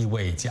领导地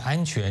位以及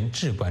安全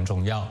至关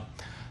重要。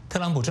特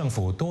朗普政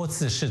府多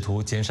次试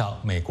图减少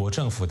美国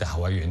政府的海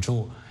外援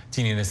助。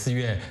今年的4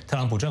月，特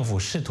朗普政府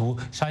试图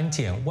删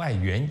减外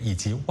援以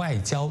及外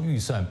交预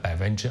算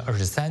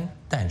23%，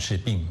但是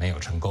并没有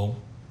成功。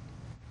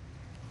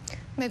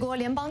美国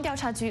联邦调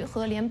查局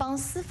和联邦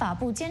司法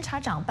部监察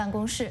长办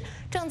公室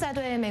正在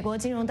对美国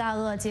金融大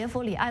鳄杰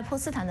弗里·艾珀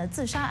斯坦的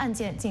自杀案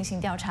件进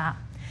行调查。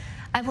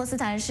艾珀斯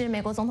坦是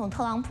美国总统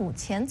特朗普、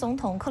前总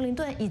统克林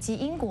顿以及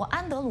英国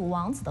安德鲁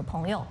王子的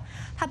朋友。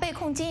他被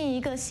控经营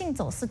一个性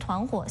走私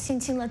团伙，性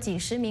侵了几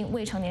十名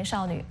未成年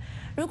少女。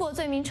如果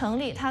罪名成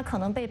立，他可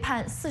能被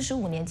判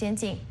45年监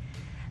禁。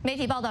媒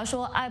体报道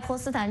说，艾珀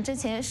斯坦之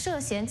前涉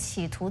嫌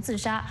企图自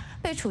杀，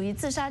被处于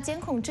自杀监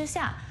控之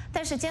下，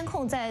但是监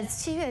控在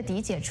7月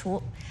底解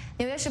除。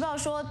纽约时报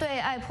说，对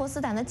艾珀斯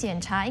坦的检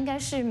查应该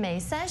是每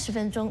30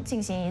分钟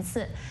进行一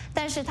次，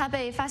但是他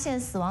被发现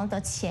死亡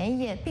的前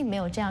夜并没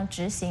有这样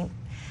执行。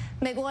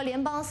美国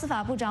联邦司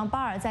法部长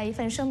巴尔在一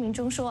份声明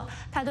中说，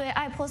他对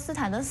艾珀斯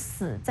坦的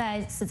死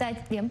在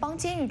联邦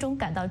监狱中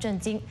感到震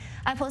惊。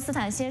艾珀斯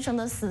坦先生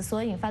的死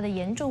所引发的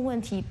严重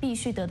问题必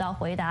须得到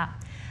回答。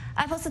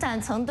艾珀斯坦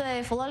曾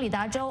对佛罗里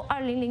达州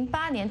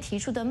2008年提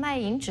出的卖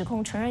淫指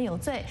控承认有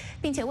罪，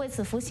并且为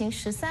此服刑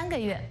13个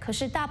月。可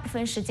是大部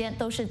分时间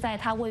都是在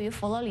他位于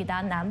佛罗里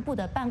达南部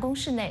的办公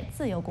室内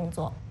自由工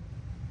作。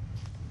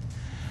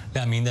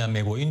2名的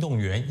美国运动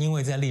员因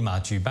为在利马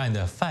举办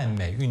的泛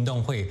美运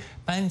动会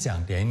颁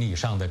奖典礼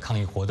上的抗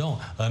议活动，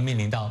而面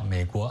临到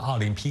美国奥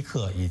林匹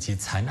克以及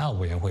残奥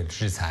委员会的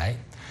制裁。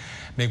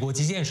美国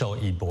击剑手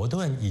以伯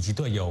顿以及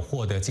队友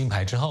获得金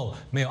牌之后，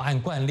没有按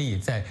惯例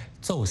在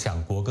奏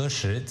响国歌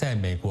时在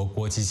美国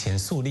国旗前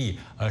肃立，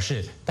而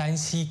是单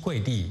膝跪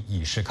地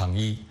以示抗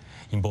议。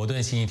尹伯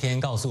顿星期天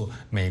告诉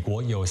美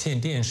国有线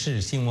电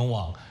视新闻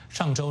网，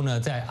上周呢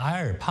在埃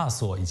尔帕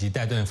索以及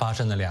戴顿发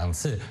生了2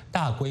次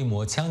大规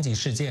模枪击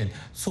事件，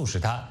促使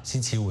他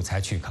星期五采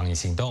取抗议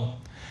行动。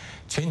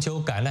全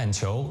球橄榄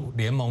球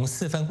联盟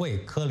4分卫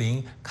科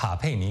林·卡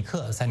佩尼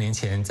克3年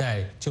前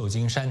在旧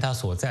金山他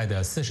所在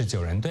的49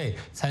人队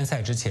参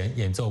赛之前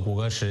演奏国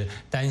歌时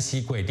单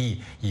膝跪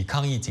地，以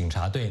抗议警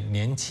察对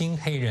年轻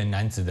黑人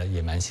男子的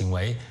野蛮行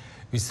为。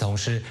与此同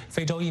时，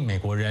非洲裔美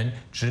国人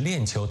直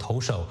链球投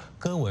手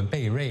戈文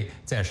贝瑞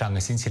在上个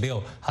星期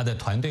六，他的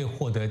团队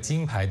获得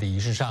金牌的仪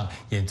式上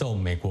演奏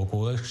美国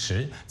国歌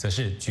时，则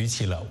是举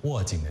起了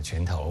握紧的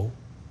拳头。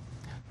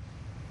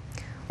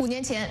5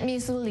年前，密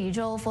苏里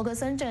州弗格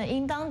森镇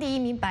因当地一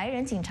名白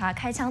人警察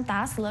开枪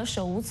打死了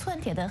手无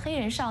寸铁的黑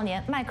人少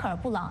年迈克尔·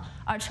布朗，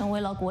而成为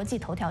了国际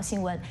头条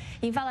新闻，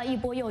引发了一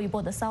波又一波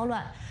的骚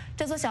乱。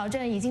这座小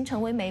镇已经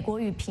成为美国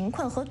与贫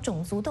困和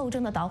种族斗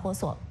争的导火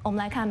索。我们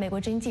来看美国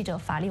之音记者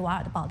法利瓦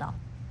尔的报道。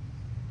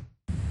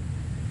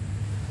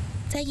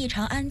在异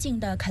常安静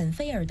的肯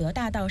菲尔德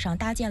大道上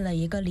搭建了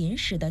一个临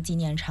时的纪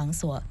念场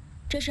所，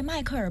这是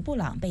迈克尔·布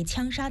朗被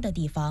枪杀的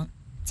地方。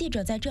记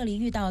者在这里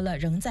遇到了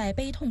仍在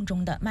悲痛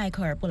中的迈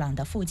克尔·布朗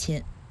的父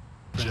亲。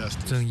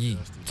正义，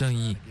正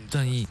义，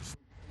正义。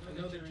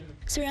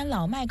虽然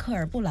老迈克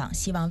尔·布朗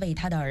希望为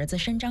他的儿子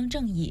伸张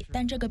正义，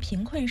但这个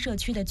贫困社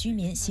区的居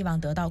民希望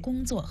得到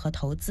工作和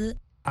投资。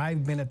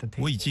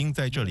我已经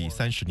在这里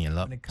30年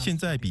了，现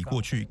在比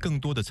过去更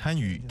多的参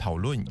与讨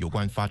论有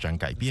关发展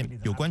改变、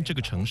有关这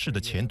个城市的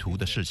前途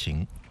的事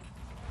情。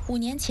5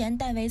年前，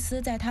戴维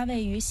斯在他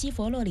位于西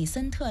佛洛里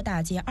森特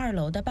大街2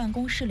楼的办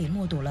公室里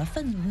目睹了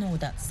愤怒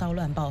的骚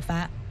乱爆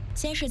发。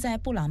先是在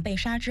布朗被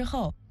杀之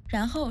后，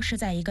然后是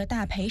在一个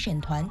大陪审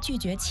团拒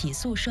绝起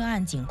诉涉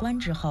案警官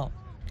之后。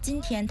今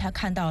天他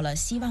看到了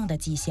希望的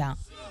迹象。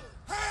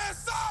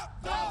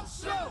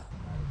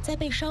在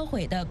被烧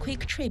毁的 Quick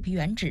Trip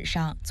原址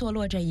上，坐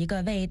落着一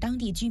个为当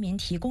地居民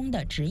提供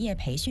的职业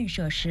培训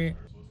设施。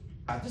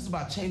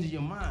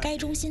该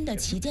中心的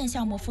旗舰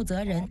项目负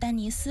责人丹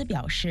尼斯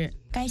表示，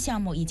该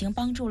项目已经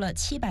帮助了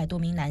700多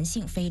名男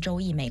性非洲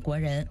裔美国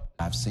人。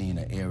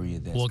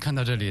我看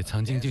到这里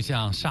曾经就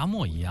像沙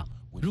漠一样，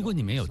如果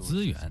你没有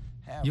资源，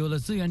有了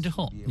资源之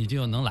后，你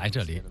就能来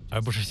这里，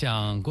而不是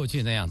像过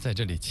去那样在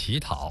这里乞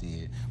讨。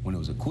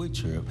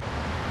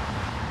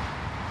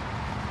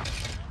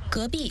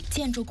隔壁，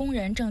建筑工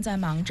人正在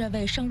忙着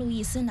为圣路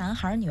易斯男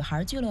孩女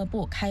孩俱乐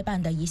部开办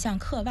的一项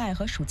课外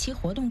和暑期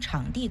活动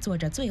场地做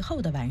着最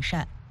后的完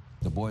善。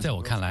在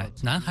我看来，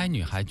男孩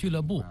女孩俱乐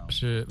部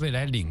是未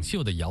来领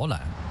袖的摇篮。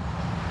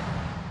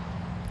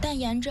但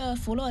沿着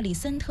弗洛里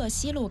森特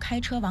西路开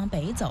车往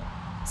北走，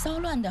骚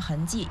乱的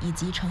痕迹以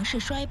及城市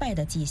衰败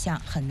的迹象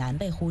很难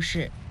被忽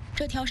视。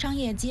这条商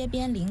业街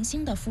边零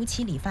星的夫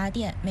妻理发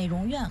店、美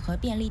容院和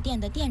便利店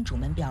的店主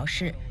们表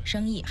示，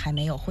生意还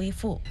没有恢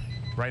复。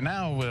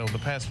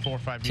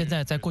现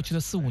在，在过去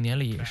的4、5年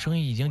里，生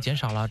意已经减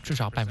少了至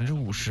少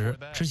50%。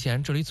之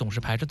前这里总是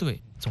排着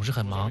队，总是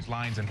很忙。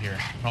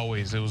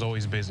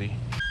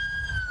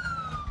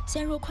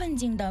陷入困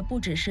境的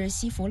不只是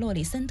西弗洛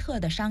里森特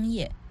的商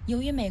业，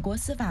由于美国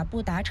司法部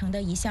达成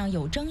的一项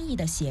有争议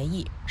的协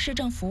议，市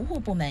政服务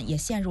部门也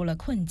陷入了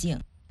困境。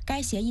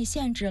该协议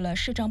限制了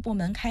市政部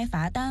门开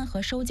罚单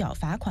和收缴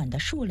罚款的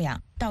数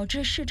量，导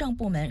致市政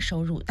部门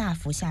收入大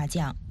幅下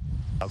降。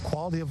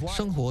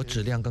生活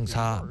质量更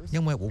差，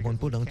因为我们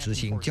不能执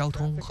行交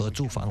通和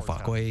住房法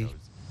规。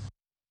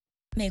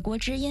美国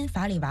之音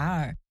法里瓦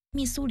尔，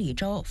密苏里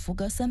州弗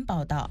格森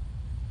报道。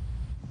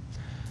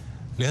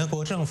联合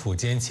国政府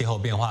间气候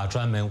变化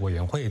专门委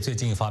员会最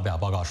近发表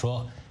报告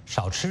说，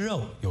少吃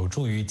肉有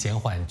助于减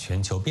缓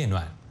全球变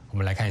暖。我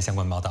们来看相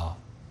关报道。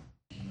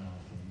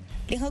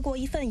联合国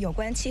一份有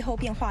关气候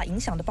变化影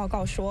响的报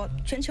告说，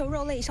全球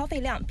肉类消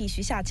费量必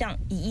须下降，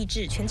以抑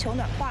制全球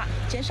暖化，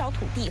减少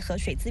土地和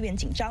水资源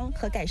紧张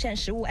和改善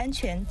食物安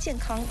全、健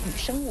康与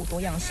生物多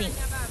样性。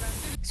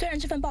虽然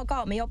这份报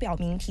告没有表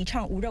明提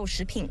倡无肉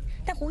食品，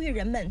但呼吁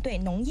人们对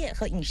农业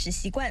和饮食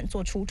习惯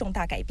做出重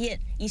大改变，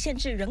以限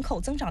制人口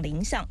增长的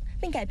影响，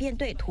并改变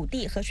对土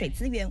地和水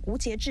资源无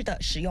节制的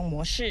使用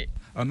模式。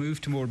A move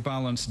to more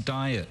balanced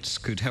diets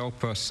could help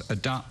us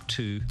adapt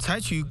to 采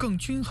取更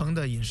均衡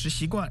的饮食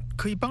习惯，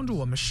可以帮助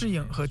我们适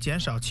应和减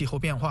少气候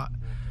变化。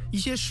一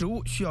些食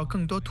物需要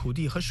更多土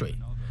地和水，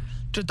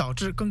这导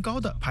致更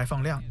高的排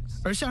放量。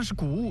而像是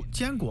谷物、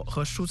坚果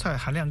和蔬菜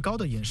含量高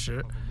的饮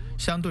食，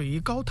相对于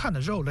高碳的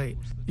肉类，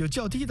有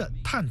较低的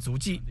碳足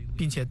迹，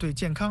并且对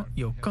健康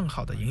有更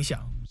好的影响。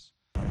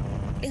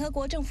联合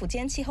国政府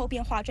间气候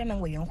变化专门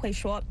委员会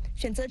说，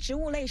选择植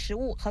物类食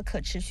物和可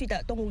持续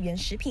的动物原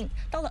食品，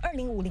到了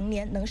2050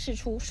年能释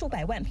出数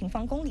百万平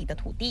方公里的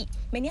土地，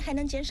每年还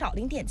能减少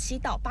0.7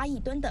到8亿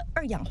吨的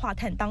二氧化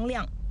碳当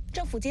量。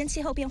政府间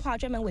气候变化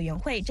专门委员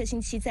会这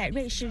星期在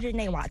瑞士日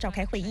内瓦召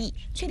开会议，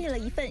确立了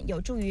一份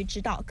有助于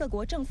指导各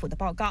国政府的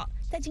报告，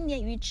在今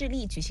年于智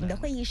利举行的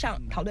会议上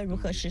讨论如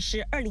何实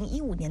施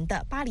2015年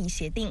的巴黎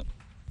协定。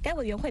该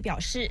委员会表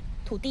示，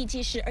土地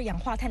既是二氧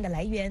化碳的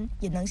来源，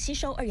也能吸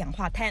收二氧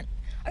化碳。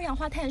二氧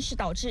化碳是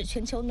导致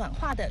全球暖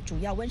化的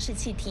主要温室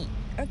气体，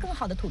而更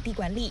好的土地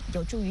管理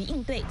有助于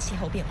应对气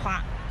候变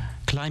化。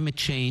Climate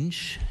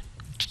change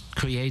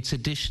creates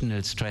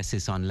additional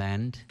stresses on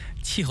land.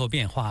 气候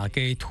变化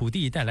给土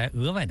地带来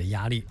额外的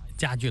压力，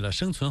加剧了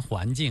生存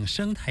环境、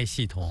生态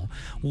系统、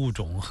物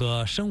种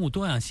和生物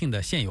多样性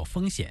的现有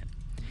风险。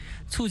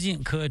促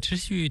进可持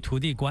续土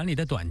地管理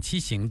的短期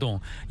行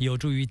动，有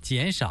助于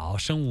减少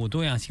生物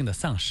多样性的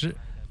丧失，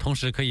同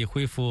时可以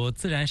恢复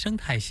自然生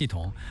态系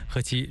统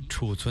和其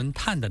储存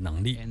碳的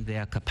能力。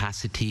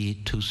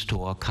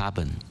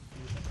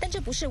但这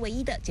不是唯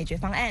一的解决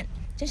方案。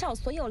减少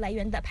所有来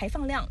源的排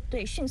放量，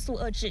对迅速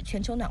遏制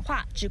全球暖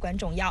化至关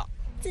重要。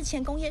自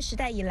前工业时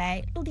代以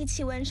来，陆地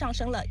气温上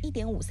升了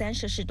1.53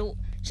摄氏度，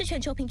是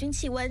全球平均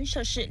气温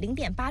摄氏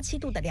0.87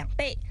度的2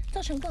倍，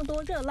造成更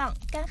多热浪、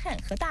干旱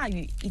和大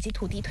雨，以及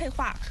土地退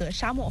化和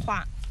沙漠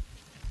化。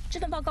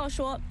这份报告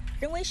说，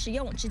人为使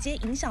用直接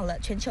影响了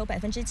全球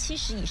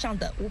70%以上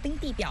的无冰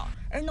地表，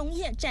而农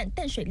业占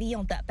淡水利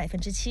用的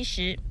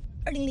70%。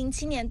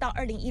2007年到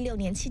2016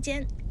年期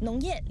间，农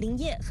业、林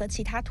业和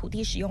其他土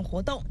地使用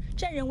活动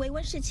占人为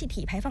温室气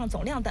体排放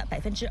总量的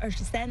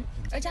23%，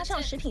而加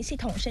上食品系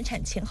统生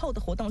产前后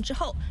的活动之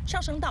后，上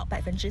升到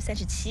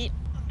37%。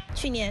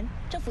去年，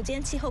政府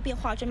间气候变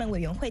化专门委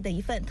员会的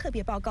一份特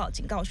别报告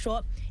警告说，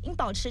应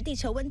保持地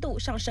球温度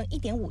上升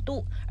1.5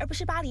度，而不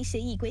是巴黎协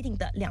议规定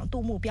的2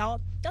度目标，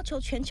要求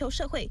全球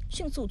社会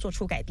迅速做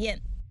出改变。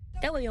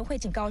该委员会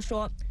警告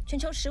说，全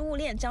球食物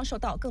链将受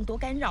到更多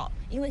干扰，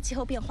因为气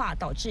候变化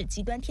导致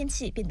极端天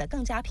气变得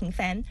更加频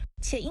繁，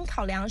且应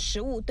考量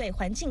食物对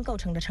环境构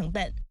成的成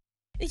本。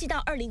预计到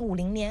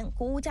2050年，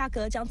谷物价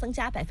格将增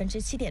加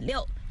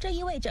7.6%，这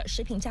意味着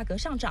食品价格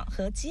上涨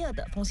和饥饿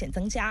的风险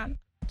增加。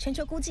全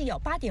球估计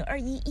有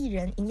8.21亿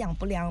人营养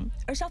不良，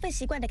而消费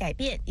习惯的改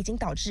变已经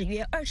导致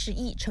约20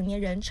亿成年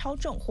人超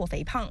重或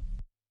肥胖。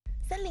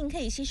森林可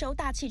以吸收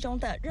大气中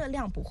的热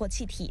量捕获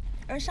气体，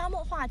而沙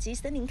漠化及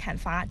森林砍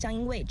伐将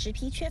因为植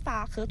皮缺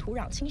乏和土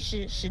壤侵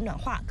蚀使暖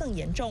化更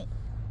严重。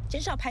减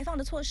少排放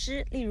的措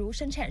施，例如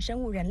生产生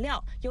物燃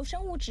料、由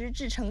生物质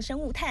制成生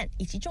物炭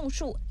以及种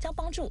树，将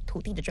帮助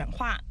土地的转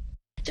化。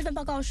这份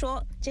报告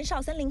说，减少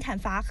森林砍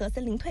伐和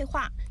森林退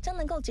化将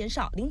能够减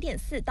少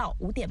0.4到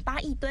5.8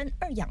亿吨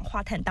二氧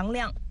化碳当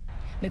量。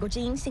美国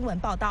之音新闻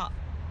报道。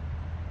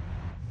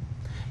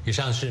以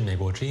上是美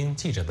国之音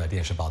记者的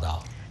电视报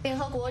道。联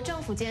合国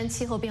政府间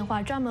气候变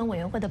化专门委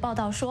员会的报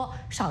道说，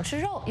少吃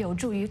肉有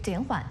助于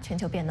减缓全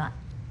球变暖。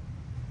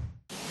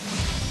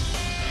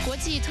国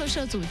际特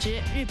赦组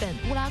织、日本、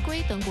乌拉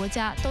圭等国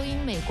家都因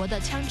美国的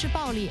枪支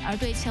暴力而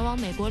对前往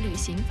美国旅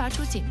行发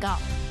出警告，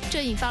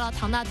这引发了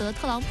唐纳德·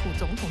特朗普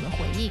总统的回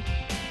应。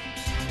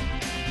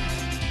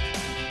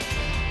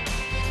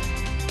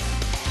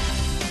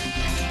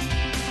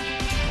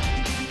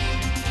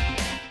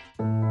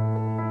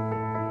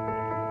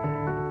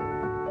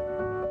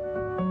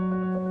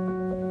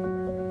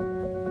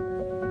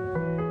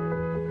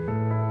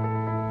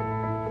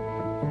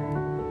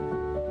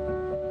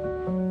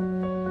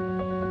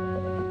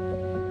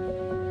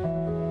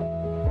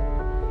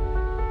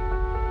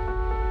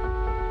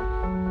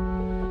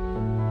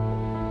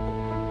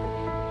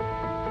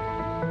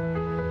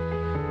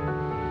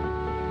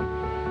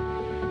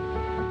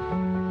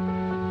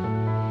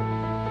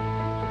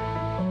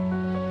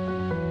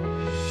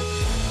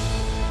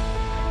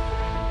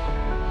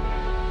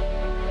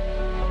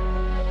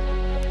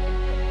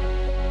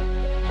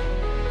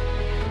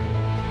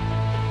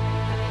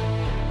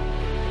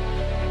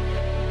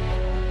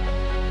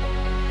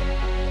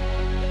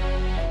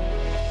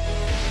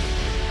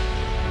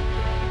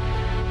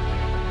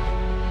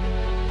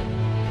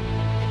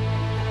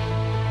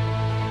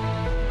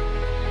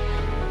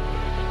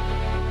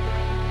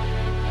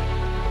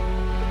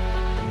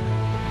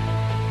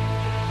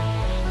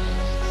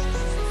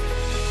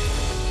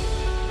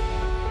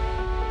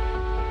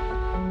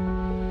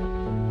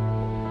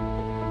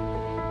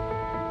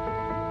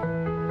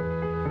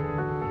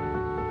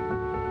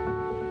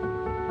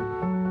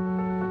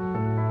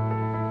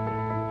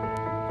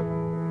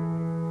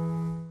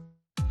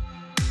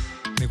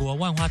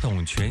万花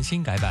筒全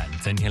新改版，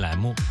增添栏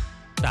目，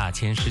大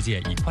千世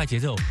界以快节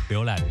奏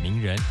浏览名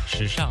人、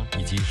时尚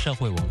以及社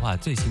会文化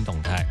最新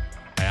动态。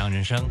海洋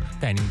人生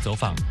带您走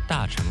访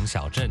大城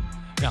小镇，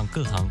让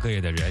各行各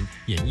业的人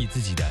演绎自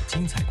己的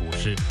精彩故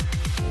事。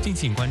敬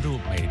请关注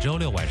每周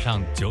六晚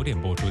上9点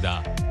播出的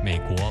《美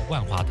国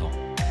万花筒》。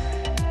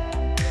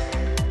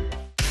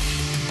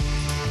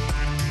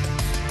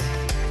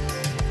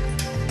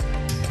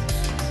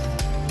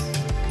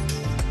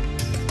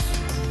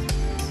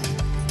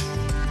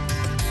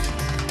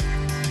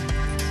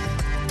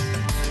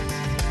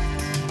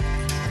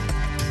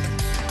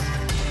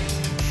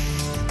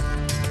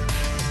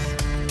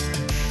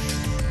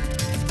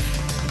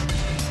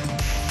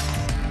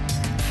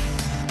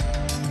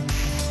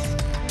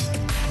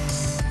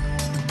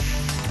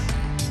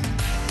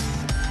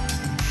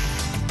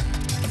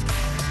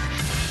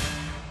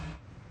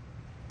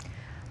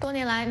多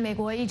年来，美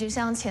国一直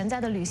向潜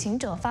在的旅行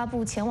者发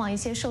布前往一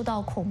些受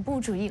到恐怖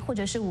主义或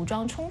者是武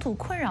装冲突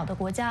困扰的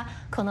国家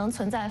可能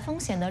存在风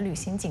险的旅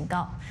行警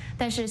告。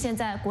但是现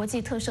在，国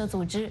际特赦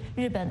组织、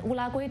日本、乌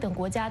拉圭等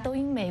国家都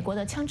因美国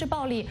的枪支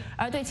暴力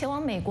而对前往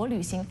美国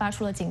旅行发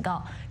出了警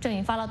告，这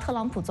引发了特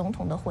朗普总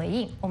统的回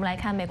应。我们来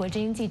看美国之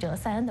音记者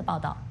塞恩的报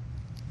道。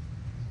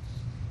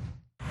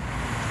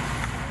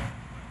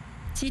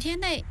几天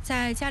内，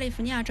在加利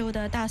福尼亚州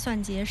的大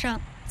蒜节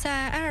上，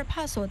在埃尔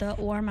帕索的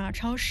沃尔玛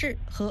超市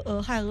和俄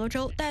亥俄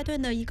州戴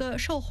顿的一个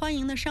受欢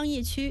迎的商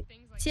业区，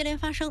接连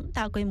发生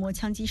大规模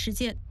枪击事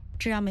件，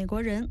这让美国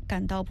人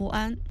感到不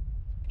安。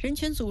人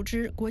权组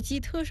织、国际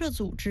特赦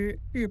组织、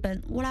日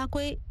本、乌拉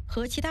圭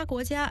和其他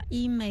国家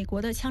因美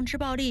国的枪支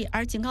暴力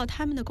而警告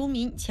他们的公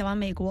民前往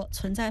美国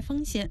存在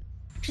风险。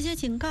这些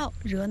警告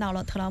惹恼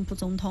了特朗普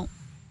总统。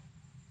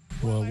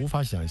我无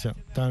法想象，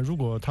但如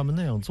果他们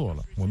那样做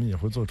了，我们也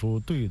会做出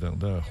对等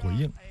的回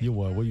应。以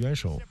我为元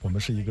首，我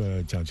们是一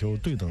个讲求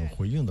对等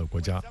回应的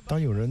国家。当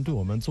有人对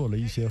我们做了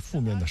一些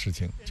负面的事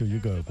情，就一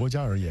个国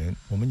家而言，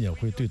我们也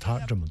会对他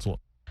这么做。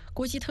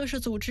国际特赦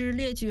组织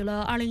列举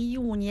了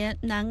2015年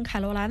南卡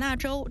罗来纳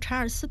州查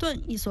尔斯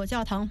顿一所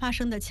教堂发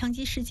生的枪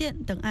击事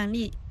件等案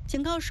例，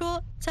警告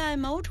说，在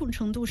某种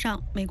程度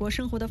上，美国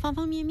生活的方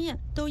方面面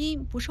都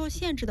因不受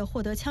限制的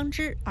获得枪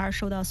支而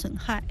受到损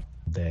害。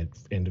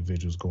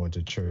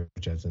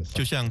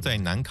就像在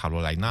南卡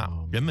罗来纳，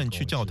人们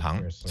去教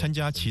堂参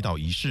加祈祷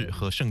仪式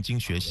和圣经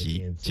学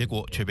习，结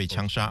果却被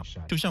枪杀。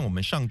就像我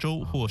们上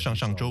周或上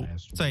上周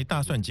在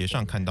大蒜节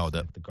上看到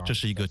的，这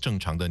是一个正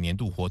常的年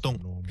度活动，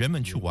人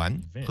们去玩，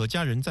和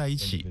家人在一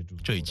起，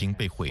这已经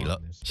被毁了。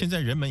现在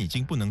人们已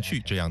经不能去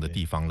这样的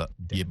地方了，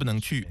也不能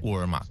去沃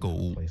尔玛购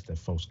物。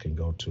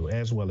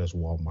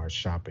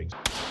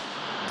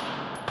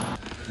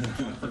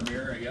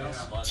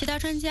其他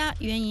专家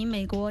援引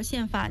美国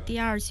宪法第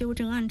2修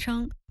正案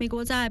称，美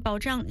国在保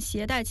障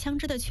携带枪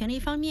支的权利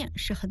方面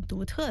是很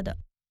独特的。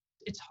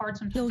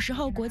有时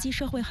候国际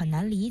社会很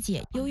难理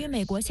解，由于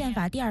美国宪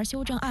法第2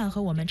修正案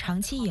和我们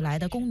长期以来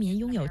的公民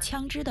拥有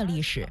枪支的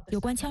历史，有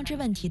关枪支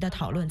问题的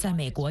讨论在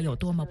美国有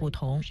多么不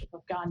同。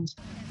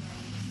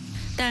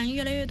但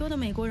越来越多的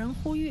美国人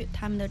呼吁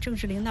他们的政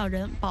治领导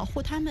人保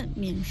护他们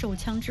免受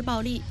枪支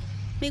暴力。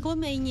美国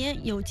每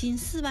年有近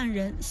4万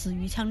人死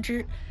于枪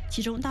支，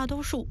其中大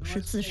多数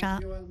是自杀。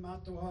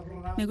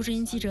美国之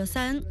音记者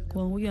塞恩，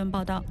国务院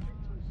报道。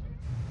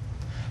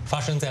发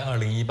生在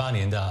2018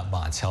年的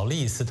马乔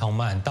利斯通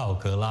曼道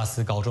格拉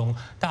斯高中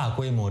大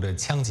规模的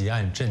枪击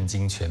案震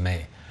惊全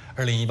美。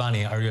2018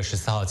年2月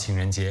14号情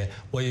人节，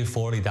位于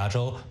佛罗里达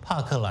州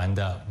帕克兰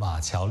的马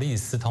乔利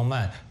斯通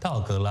曼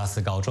道格拉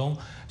斯高中，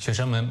学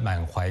生们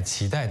满怀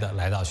期待地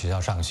来到学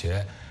校上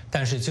学。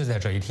但是就在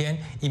这一天，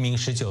一名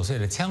19岁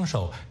的枪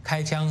手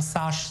开枪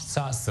杀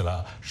死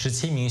了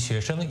17名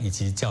学生以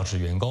及教职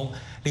员工，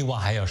另外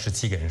还有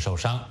17个人受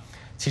伤。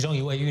其中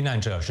一位遇难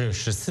者是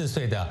14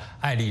岁的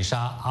艾丽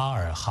莎·阿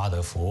尔哈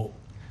德福。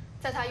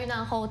在他遇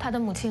难后，他的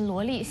母亲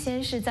罗莉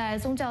先是在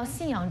宗教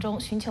信仰中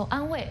寻求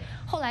安慰，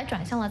后来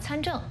转向了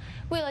参政。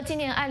为了纪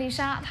念艾丽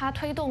莎，他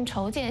推动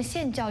筹建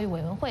县教育委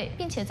员会，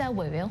并且在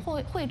委员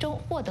会中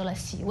获得了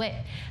席位。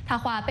他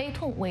化悲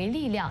痛为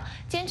力量，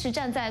坚持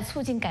站在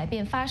促进改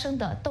变发生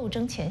的斗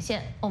争前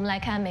线。我们来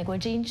看美国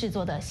之音制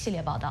作的系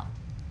列报道。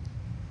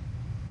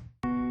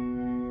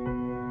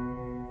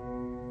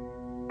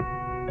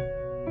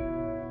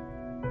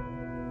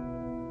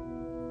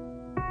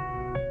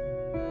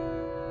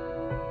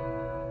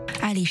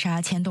艾丽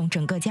莎牵动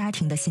整个家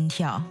庭的心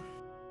跳。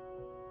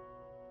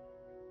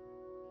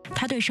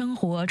她对生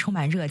活充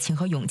满热情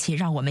和勇气，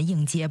让我们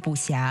应接不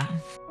暇。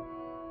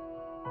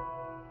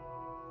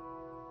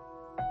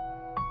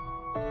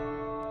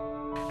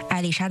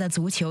艾丽莎的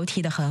足球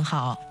踢得很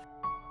好，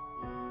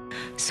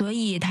所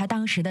以她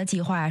当时的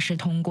计划是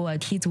通过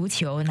踢足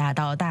球拿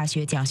到大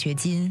学奖学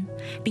金，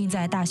并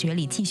在大学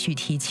里继续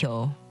踢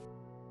球。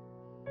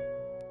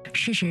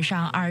事实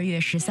上，2月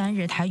13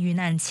日他遇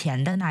难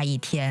前的那一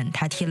天，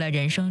他踢了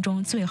人生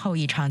中最后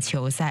一场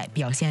球赛，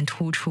表现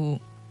突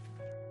出。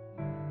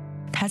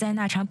他在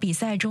那场比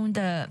赛中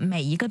的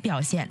每一个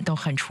表现都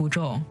很出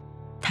众，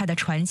他的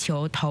传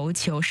球、投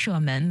球、射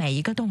门每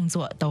一个动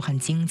作都很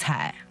精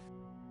彩。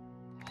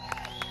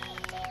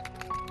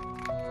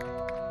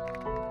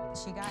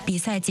比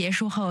赛结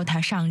束后，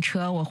他上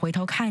车，我回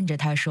头看着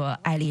他说：“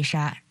艾丽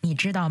莎，你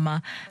知道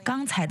吗？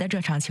刚才的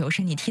这场球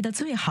是你踢得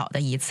最好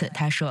的一次。”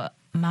他说：“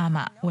妈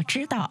妈，我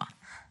知道。”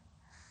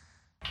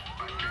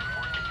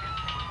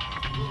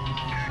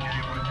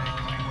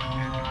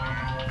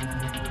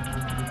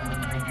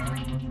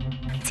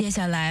接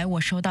下来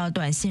我收到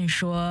短信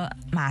说，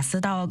马斯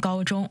道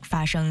高中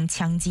发生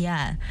枪击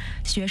案，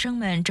学生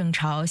们正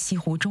朝西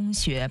湖中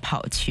学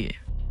跑去。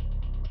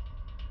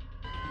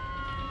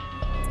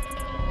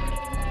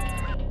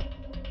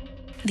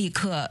立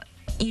刻，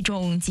一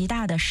种极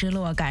大的失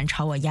落感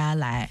朝我压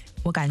来，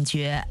我感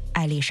觉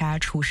艾丽莎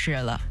出事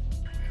了。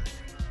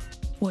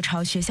我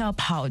朝学校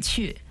跑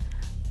去，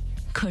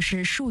可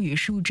是树与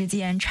树之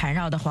间缠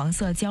绕的黄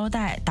色胶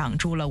带挡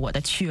住了我的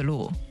去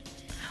路。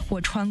我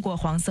穿过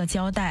黄色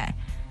胶带，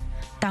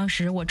当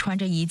时我穿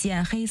着一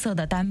件黑色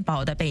的单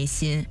薄的背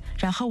心，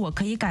然后我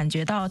可以感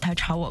觉到他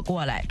朝我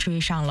过来，追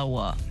上了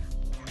我。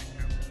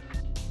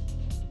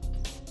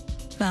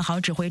万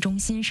豪指挥中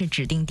心是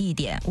指定地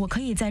点，我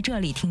可以在这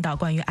里听到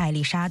关于艾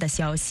丽莎的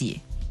消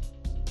息。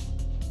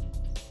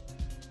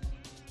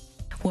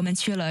我们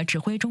去了指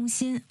挥中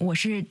心，我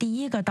是第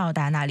一个到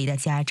达那里的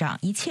家长，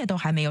一切都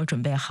还没有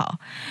准备好，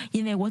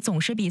因为我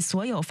总是比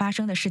所有发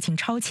生的事情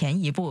超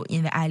前一步，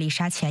因为艾丽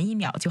莎前一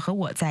秒就和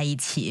我在一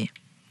起。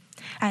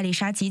艾丽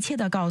莎急切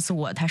地告诉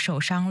我她受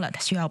伤了，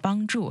她需要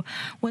帮助。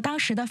我当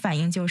时的反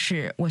应就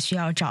是我需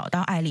要找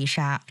到艾丽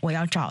莎，我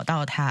要找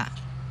到她。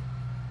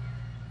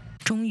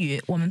终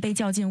于我们被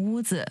叫进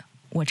屋子，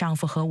我丈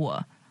夫和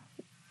我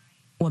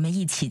们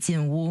一起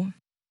进屋，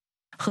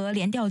和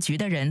联调局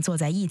的人坐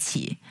在一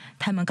起。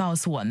他们告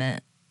诉我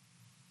们，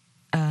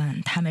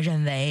他们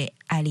认为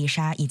艾丽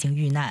莎已经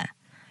遇难。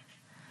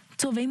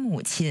作为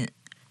母亲，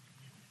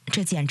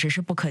这简直是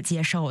不可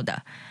接受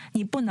的。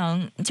你不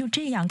能就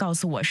这样告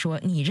诉我说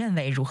你认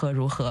为如何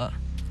如何。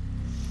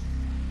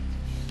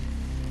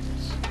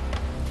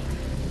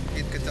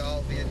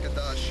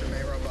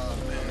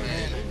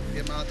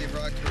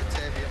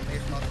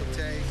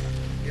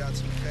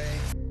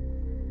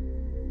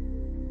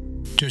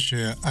这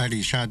是艾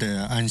丽莎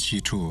的安息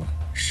处，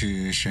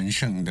是神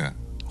圣的，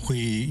会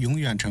永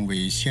远成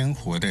为鲜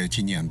活的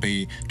纪念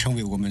碑，成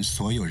为我们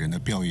所有人的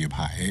标语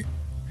牌，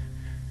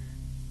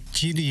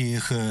激励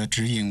和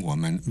指引我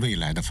们未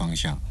来的方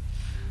向。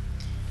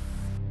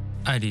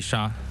艾丽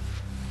莎，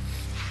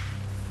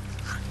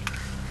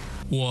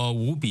我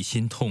无比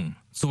心痛，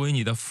作为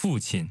你的父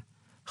亲，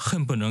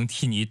恨不能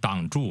替你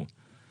挡住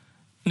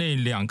那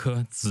2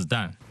颗子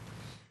弹。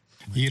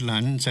伊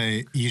兰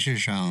在仪式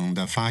上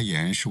的发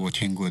言是我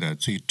听过的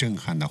最震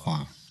撼的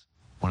话。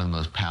One of the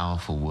most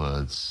powerful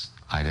words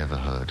I'd ever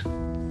heard.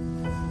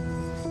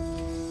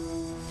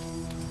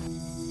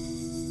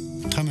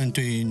 他们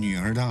对女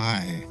儿的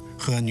爱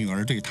和女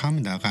儿对他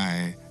们的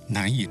爱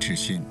难以置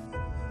信。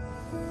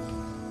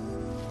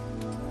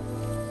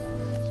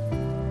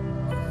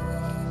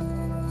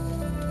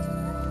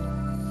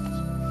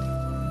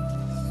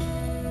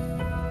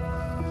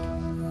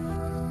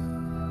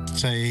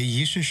在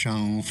仪式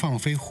上放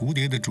飞蝴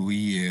蝶的主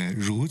意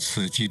如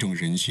此击中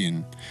人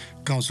心，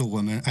告诉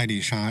我们艾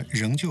丽莎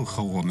仍旧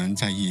和我们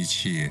在一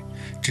起，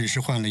只是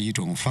换了一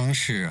种方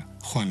式，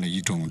换了一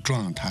种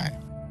状态。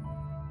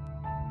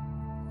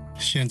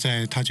现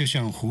在她就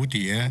像蝴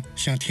蝶，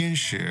像天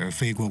使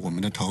飞过我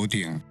们的头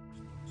顶，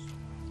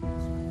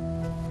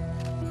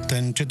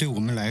但这对我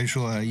们来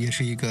说也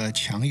是一个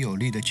强有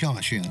力的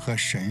教训和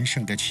神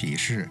圣的启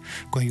示，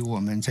关于我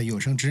们在有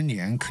生之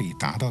年可以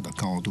达到的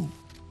高度。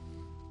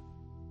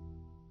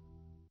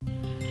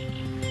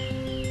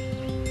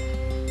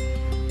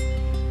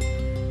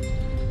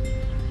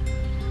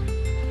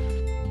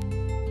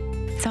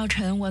早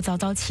晨，我早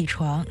早起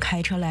床，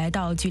开车来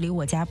到距离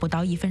我家不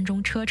到1分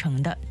钟车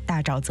程的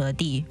大沼泽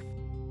地。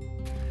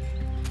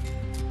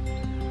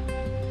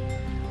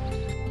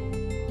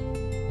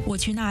我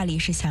去那里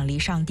是想离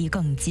上帝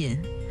更近，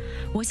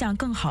我想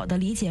更好地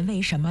理解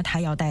为什么他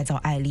要带走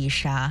艾丽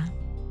莎。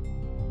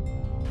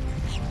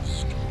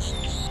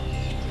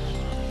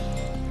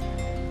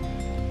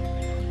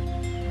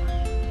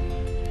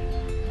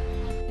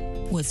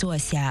我坐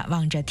下，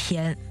望着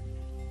天，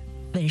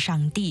问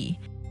上帝，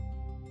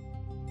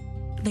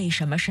为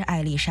什么是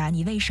艾丽莎？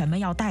你为什么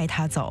要带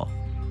她走？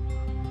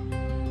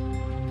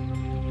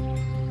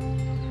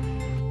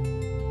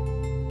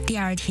第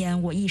2天，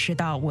我意识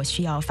到我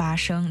需要发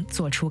声，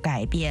做出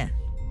改变。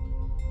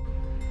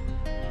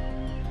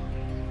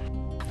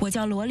我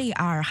叫罗莉·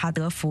阿尔哈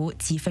德福。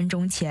几分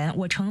钟前，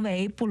我成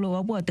为布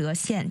罗沃德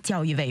县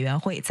教育委员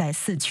会在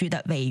4区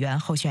的委员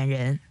候选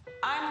人。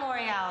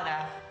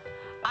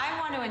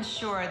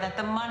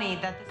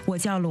我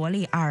叫罗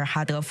莉·阿尔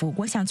哈德福，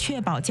我想确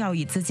保教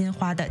育资金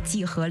花得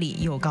既合理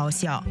又高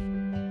效。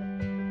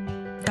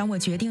当我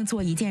决定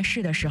做一件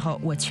事的时候，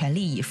我全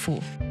力以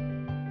赴，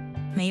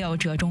没有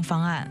折中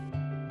方案。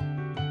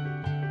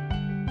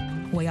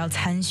我要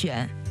参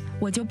选，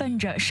我就奔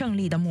着胜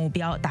利的目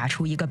标打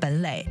出一个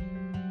本垒。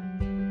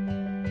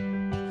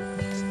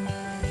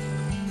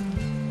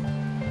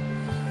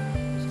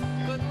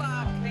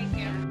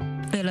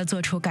为了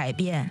做出改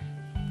变，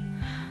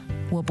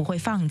我不会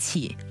放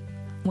弃，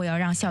我要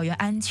让校园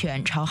安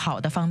全朝好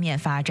的方面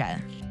发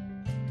展。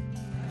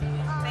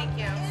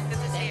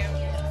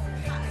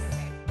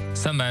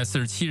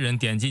347人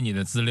点击你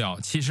的资料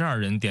，72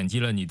人点击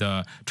了你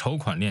的筹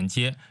款链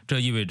接，这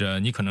意味着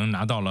你可能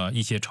拿到了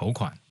一些筹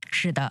款。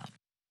是的。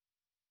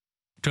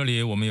这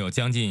里我们有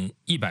将近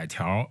100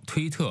条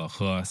推特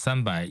和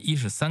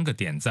313个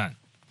点赞。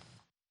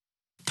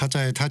他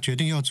在他决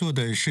定要做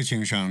的事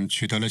情上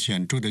取得了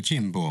显著的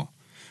进步。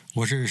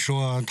我是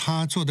说，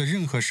他做的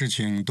任何事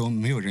情都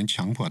没有人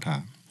强迫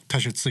他，他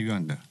是自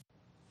愿的。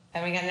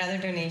And we got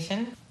another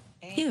donation.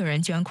 又有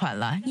人捐款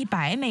了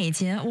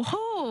，$100，哇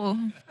吼！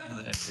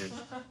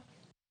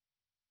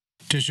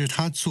这是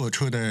他做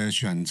出的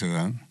选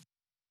择。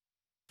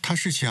他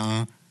是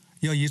想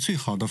要以最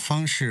好的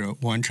方式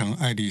完成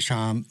艾丽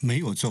莎没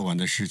有做完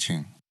的事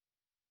情。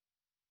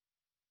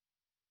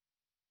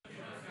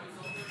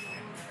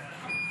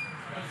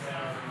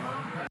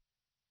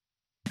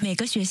每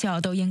个学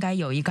校都应该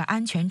有一个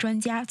安全专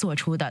家做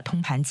出的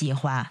通盘计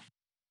划。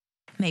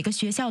每个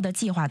学校的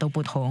计划都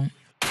不同。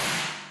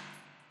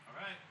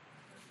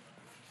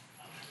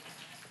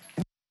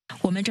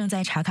我们正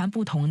在查看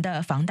不同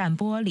的防弹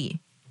玻璃，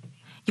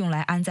用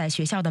来安在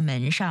学校的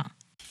门上。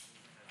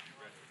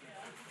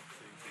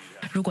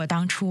如果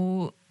当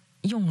初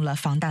用了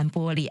防弹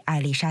玻璃，艾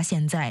丽莎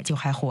现在就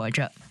还活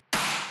着。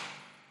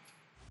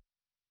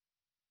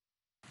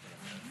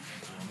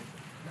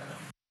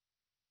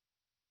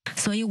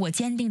所以我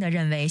坚定地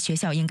认为学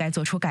校应该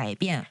做出改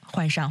变，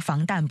换上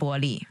防弹玻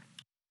璃。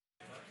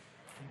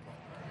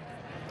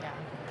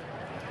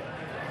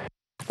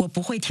我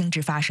不会停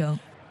止发声。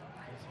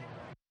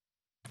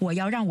我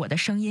要让我的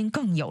声音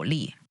更有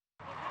力。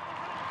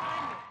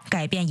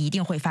改变一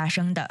定会发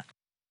生的。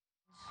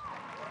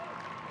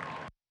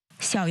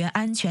校园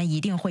安全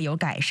一定会有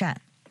改善，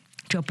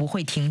这不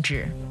会停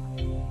止。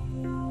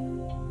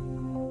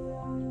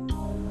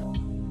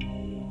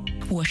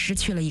我失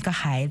去了一个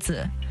孩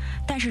子，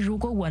但是如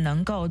果我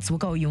能够足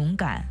够勇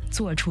敢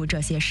做出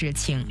这些事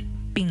情，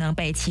并能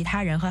被其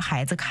他人和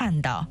孩子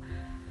看到，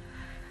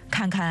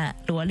看看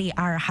罗莉·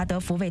阿尔哈德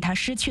福为他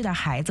失去的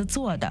孩子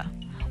做的，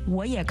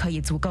我也可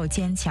以足够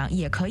坚强，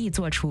也可以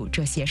做出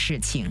这些事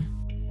情。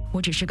我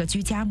只是个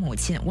居家母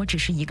亲，我只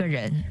是一个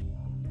人。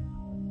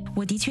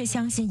我的确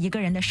相信一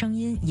个人的声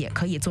音也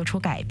可以做出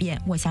改变。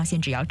我相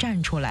信只要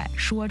站出来、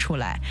说出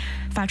来，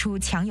发出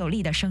强有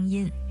力的声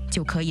音，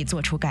就可以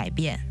做出改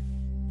变。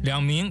2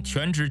名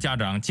全职家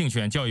长竞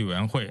选教育委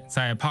员会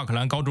在帕克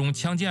兰高中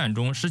枪击案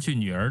中失去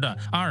女儿的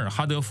阿尔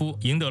哈德夫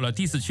赢得了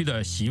第4区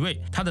的席位，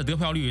他的得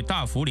票率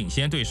大幅领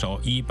先对手，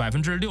以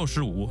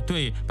65%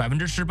对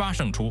18%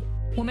胜出。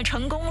我们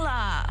成功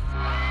了！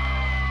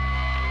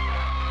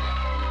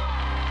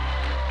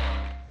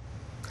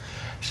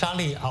莎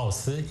莉·奥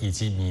斯以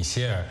及米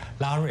歇尔·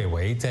拉瑞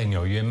维在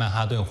纽约曼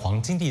哈顿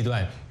黄金地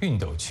段熨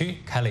斗区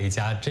开了一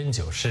家针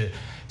灸室，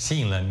吸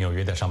引了纽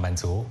约的上班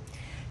族。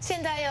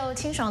现代又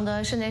清爽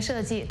的室内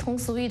设计，通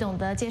俗易懂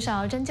地介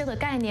绍针灸的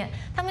概念。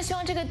他们希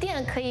望这个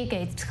店可以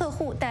给客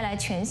户带来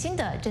全新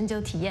的针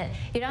灸体验，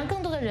也让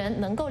更多的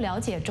人能够了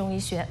解中医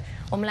学。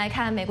我们来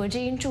看美国之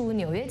音驻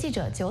纽约记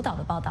者九岛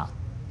的报道。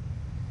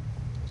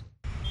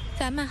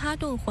在曼哈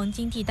顿黄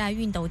金地带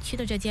熨斗区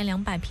的这间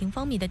200平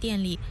方米的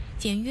店里，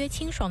简约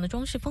清爽的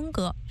装饰风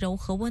格，柔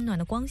和温暖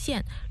的光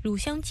线，乳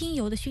香精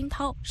油的熏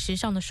陶，时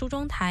尚的梳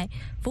妆台，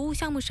服务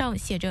项目上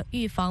写着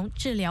预防、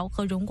治疗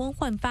和容光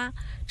焕发，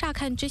乍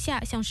看之下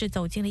像是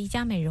走进了一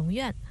家美容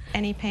院。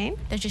Any pain？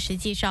 但是实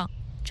际上，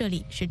这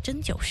里是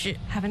针灸室。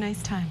 Have a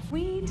nice time.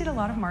 We did a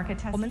lot of market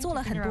testing. 我们做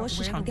了很多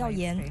市场调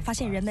研，发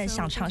现人们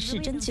想尝试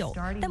针灸，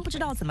但不知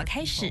道怎么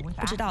开始，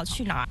不知道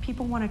去哪儿。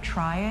 People want to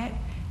try it.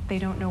 They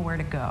don't know where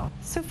to go.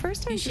 So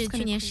first, 于是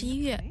去年11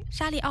月，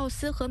莎莉·奥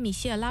斯和米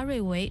歇尔·拉瑞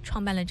维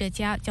创办了这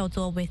家叫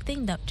做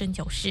Within 的针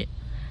灸室。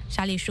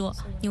莎莉说，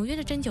纽约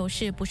的针灸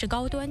室不是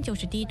高端就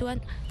是低端，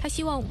她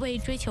希望为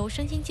追求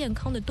身心健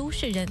康的都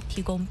市人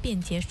提供便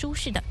捷舒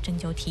适的针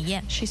灸体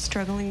验。 She's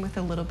struggling with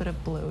a little bit of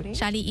bloating.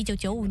 莎莉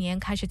1995年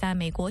开始在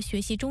美国学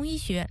习中医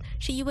学，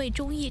是一位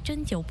中医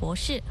针灸博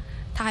士。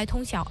她还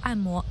通晓按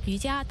摩、瑜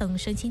伽等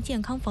身心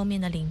健康方面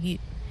的领域。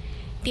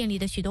店里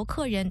的许多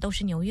客人都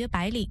是纽约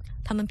白领，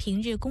他们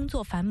平日工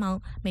作繁忙，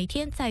每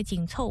天在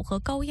紧凑和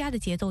高压的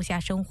节奏下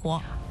生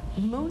活。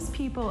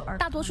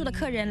大多数的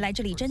客人来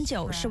这里针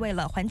灸是为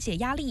了缓解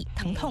压力、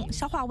疼痛、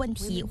消化问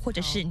题，或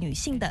者是女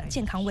性的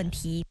健康问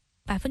题。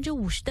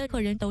50%的客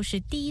人都是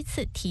第一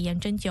次体验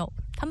针灸，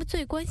他们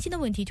最关心的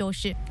问题就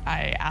是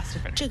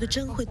这个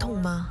针会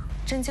痛吗？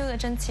针灸的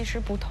针其实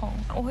不痛，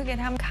我会给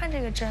他们看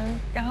这个针，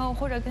然后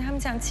或者跟他们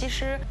讲，其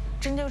实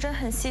针灸针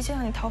很细，就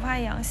像你头发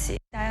一样细，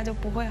大家家就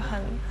不会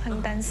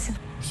很担心。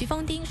徐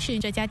芳丁是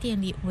这家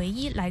店里唯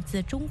一来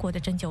自中国的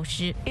针灸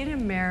师。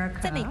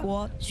在美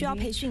国，需要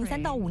培训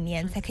3到5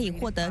年才可以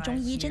获得中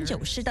医针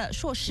灸师的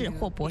硕士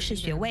或博士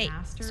学位，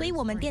所以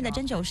我们店的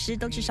针灸师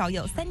都至少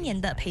有3年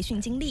的培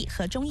训经历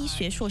和中医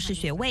学硕士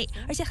学位，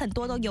而且很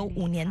多都有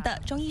5年的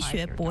中医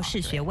学博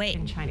士学位。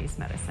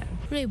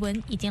瑞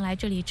文已经来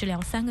这里治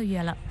疗3个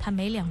月了，他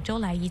每2周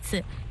来一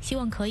次，希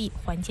望可以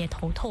缓解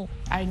头痛。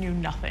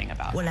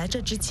我来这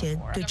之前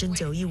对针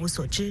灸一无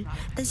所知，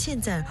但现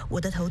在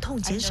我的头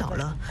痛减少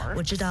了。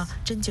我知道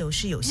针灸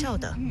是有效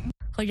的。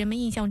和人们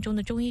印象中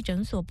的中医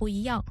诊所不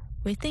一样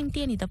 ，Within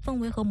店里的氛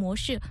围和模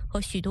式和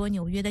许多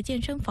纽约的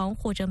健身房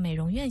或者美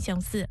容院相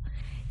似，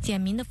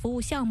简明的服务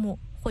项目、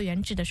会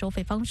员制的收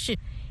费方式，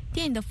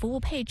店里的服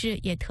务配置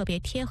也特别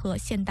贴合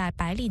现代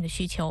白领的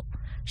需求。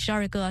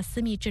12个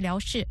私密治疗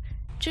室，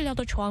治疗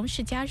的床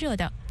是加热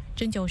的，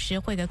针灸时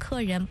会给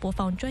客人播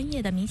放专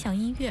业的冥想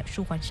音乐，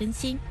舒缓身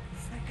心。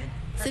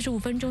45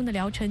分钟的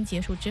疗程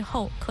结束之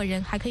后，客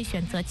人还可以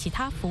选择其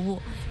他服务，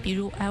比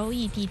如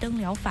LED 灯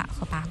疗法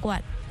和拔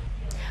罐。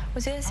我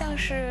觉得像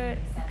是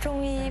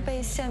中医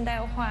被现代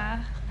化，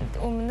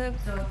我们的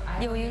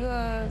有一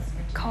个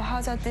口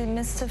号叫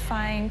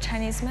Demystifying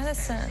Chinese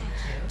Medicine，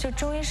 就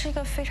中医是一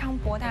个非常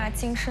博大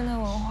精深的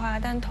文化，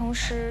但同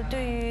时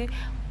对于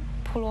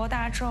普罗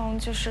大众，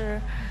就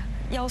是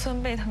腰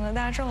酸背疼的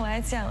大众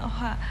来讲的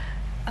话，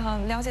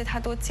了解它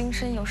多精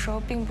深，有时候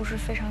并不是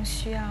非常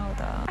需要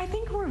的。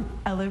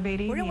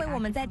我认为我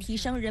们在提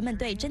升人们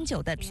对针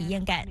灸的体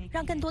验感，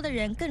让更多的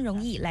人更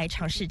容易来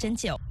尝试针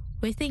灸。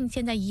Within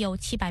现在已有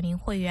700名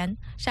会员。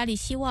莎莉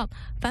希望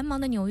繁忙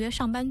的纽约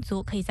上班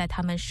族可以在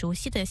他们熟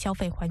悉的消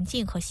费环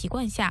境和习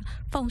惯下，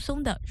放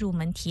松地入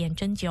门体验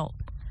针灸。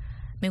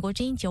美国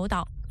之音9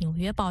岛纽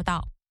约报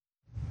道。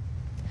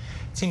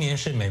今年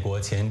是美国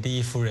前第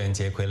一夫人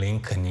杰奎琳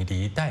·肯尼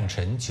迪诞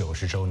辰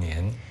90周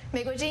年。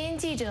美国之音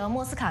记者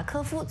莫斯卡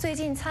科夫最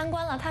近参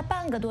观了他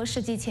半个多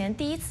世纪前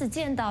第一次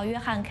见到约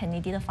翰·肯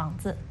尼迪的房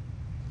子。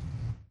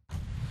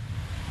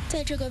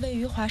在这个位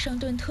于华盛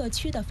顿特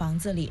区的房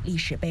子里，历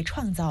史被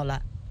创造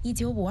了。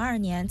1952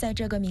年，在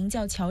这个名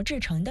叫乔治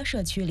城的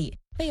社区里，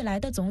未来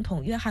的总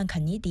统约翰·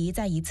肯尼迪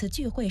在一次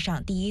聚会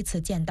上第一次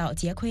见到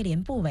杰奎琳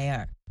·布维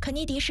尔。肯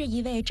尼迪是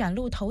一位崭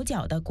露头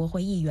角的国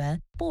会议员，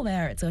布维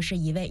尔则是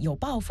一位有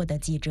抱负的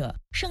记者，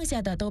剩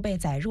下的都被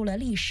载入了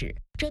历史。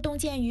这栋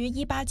建于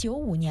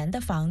1895年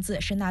的房子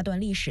是那段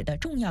历史的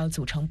重要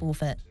组成部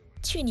分。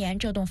去年，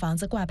这栋房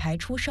子挂牌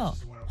出售，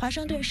华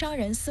盛顿商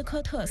人斯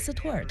科特·斯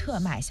图尔特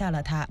买下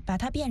了它，把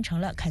它变成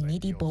了肯尼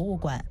迪博物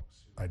馆。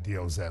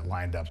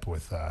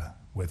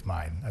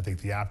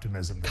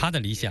他的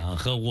理想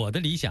和我的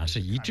理想是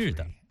一致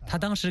的。他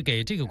当时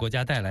给这个国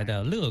家带来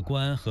的乐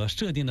观和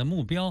设定的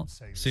目标，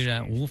虽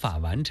然无法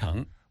完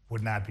成，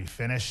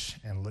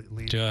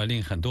这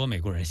令很多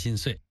美国人心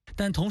碎，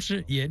但同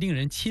时也令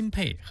人钦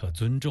佩和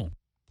尊重。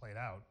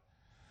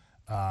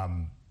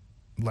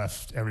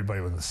Left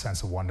everybody with a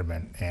sense of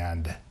wonderment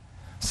and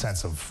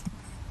sense of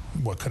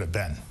what could have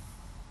been.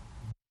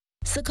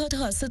 斯科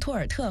特·斯图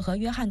尔特和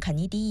约翰·肯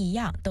尼迪一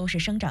样，都是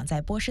生长在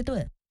波士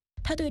顿。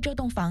他对这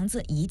栋房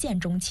子一见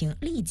钟情，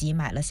立即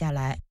买了下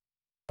来。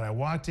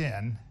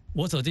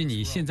我走进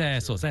你现在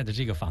所在的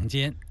这个房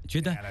间，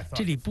觉得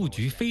这里布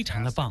局非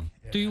常的棒。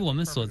对于我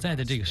们所在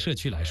的这个社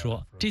区来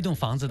说，这栋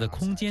房子的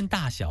空间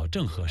大小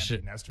正合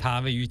适。它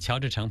位于乔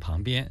治城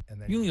旁边，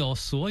拥有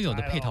所有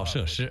的配套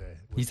设施。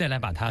你再来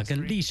把它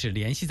跟历史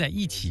联系在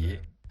一起，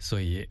所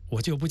以我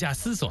就不假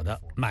思索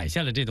地买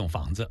下了这栋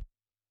房子。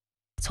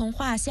从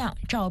画像、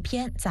照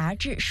片、杂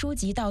志、书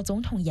籍到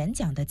总统演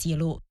讲的记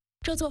录，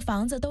这座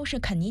房子都是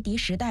肯尼迪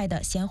时代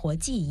的鲜活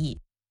记忆。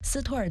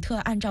斯图尔特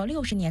按照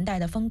60年代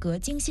的风格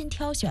精心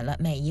挑选了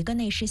每一个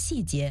内饰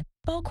细节，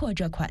包括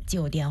这款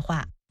旧电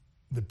话。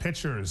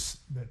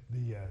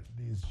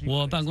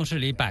我办公室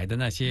里摆的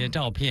那些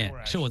照片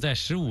是我在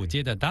15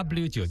街的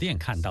W 酒店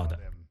看到的。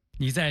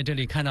你在这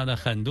里看到的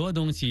很多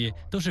东西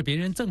都是别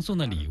人赠送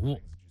的礼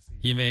物，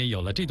因为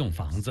有了这栋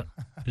房子，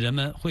人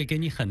们会给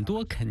你很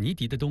多肯尼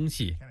迪的东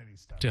西，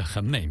这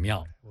很美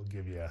妙。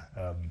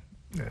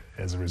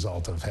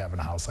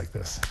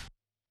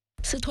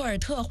斯图尔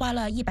特花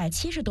了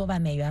170多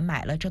万美元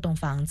买了这栋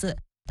房子，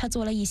他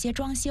做了一些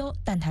装修，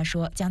但他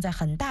说将在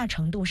很大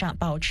程度上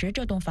保持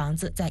这栋房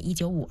子在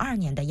1952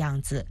年的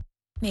样子。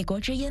美国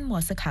之音莫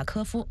斯卡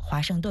科夫，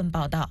华盛顿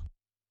报道。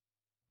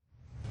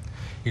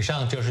以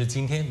上就是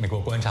今天美国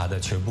观察的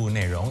全部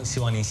内容，希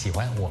望您喜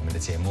欢我们的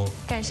节目。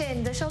感谢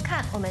您的收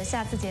看，我们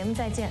下次节目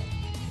再见。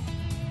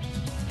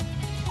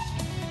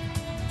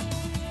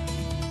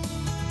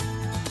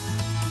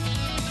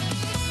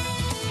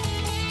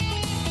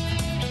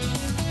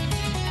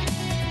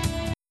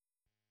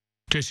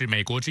这是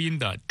美国之音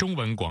的中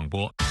文广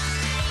播。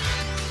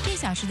1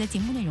小时的节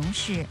目内容是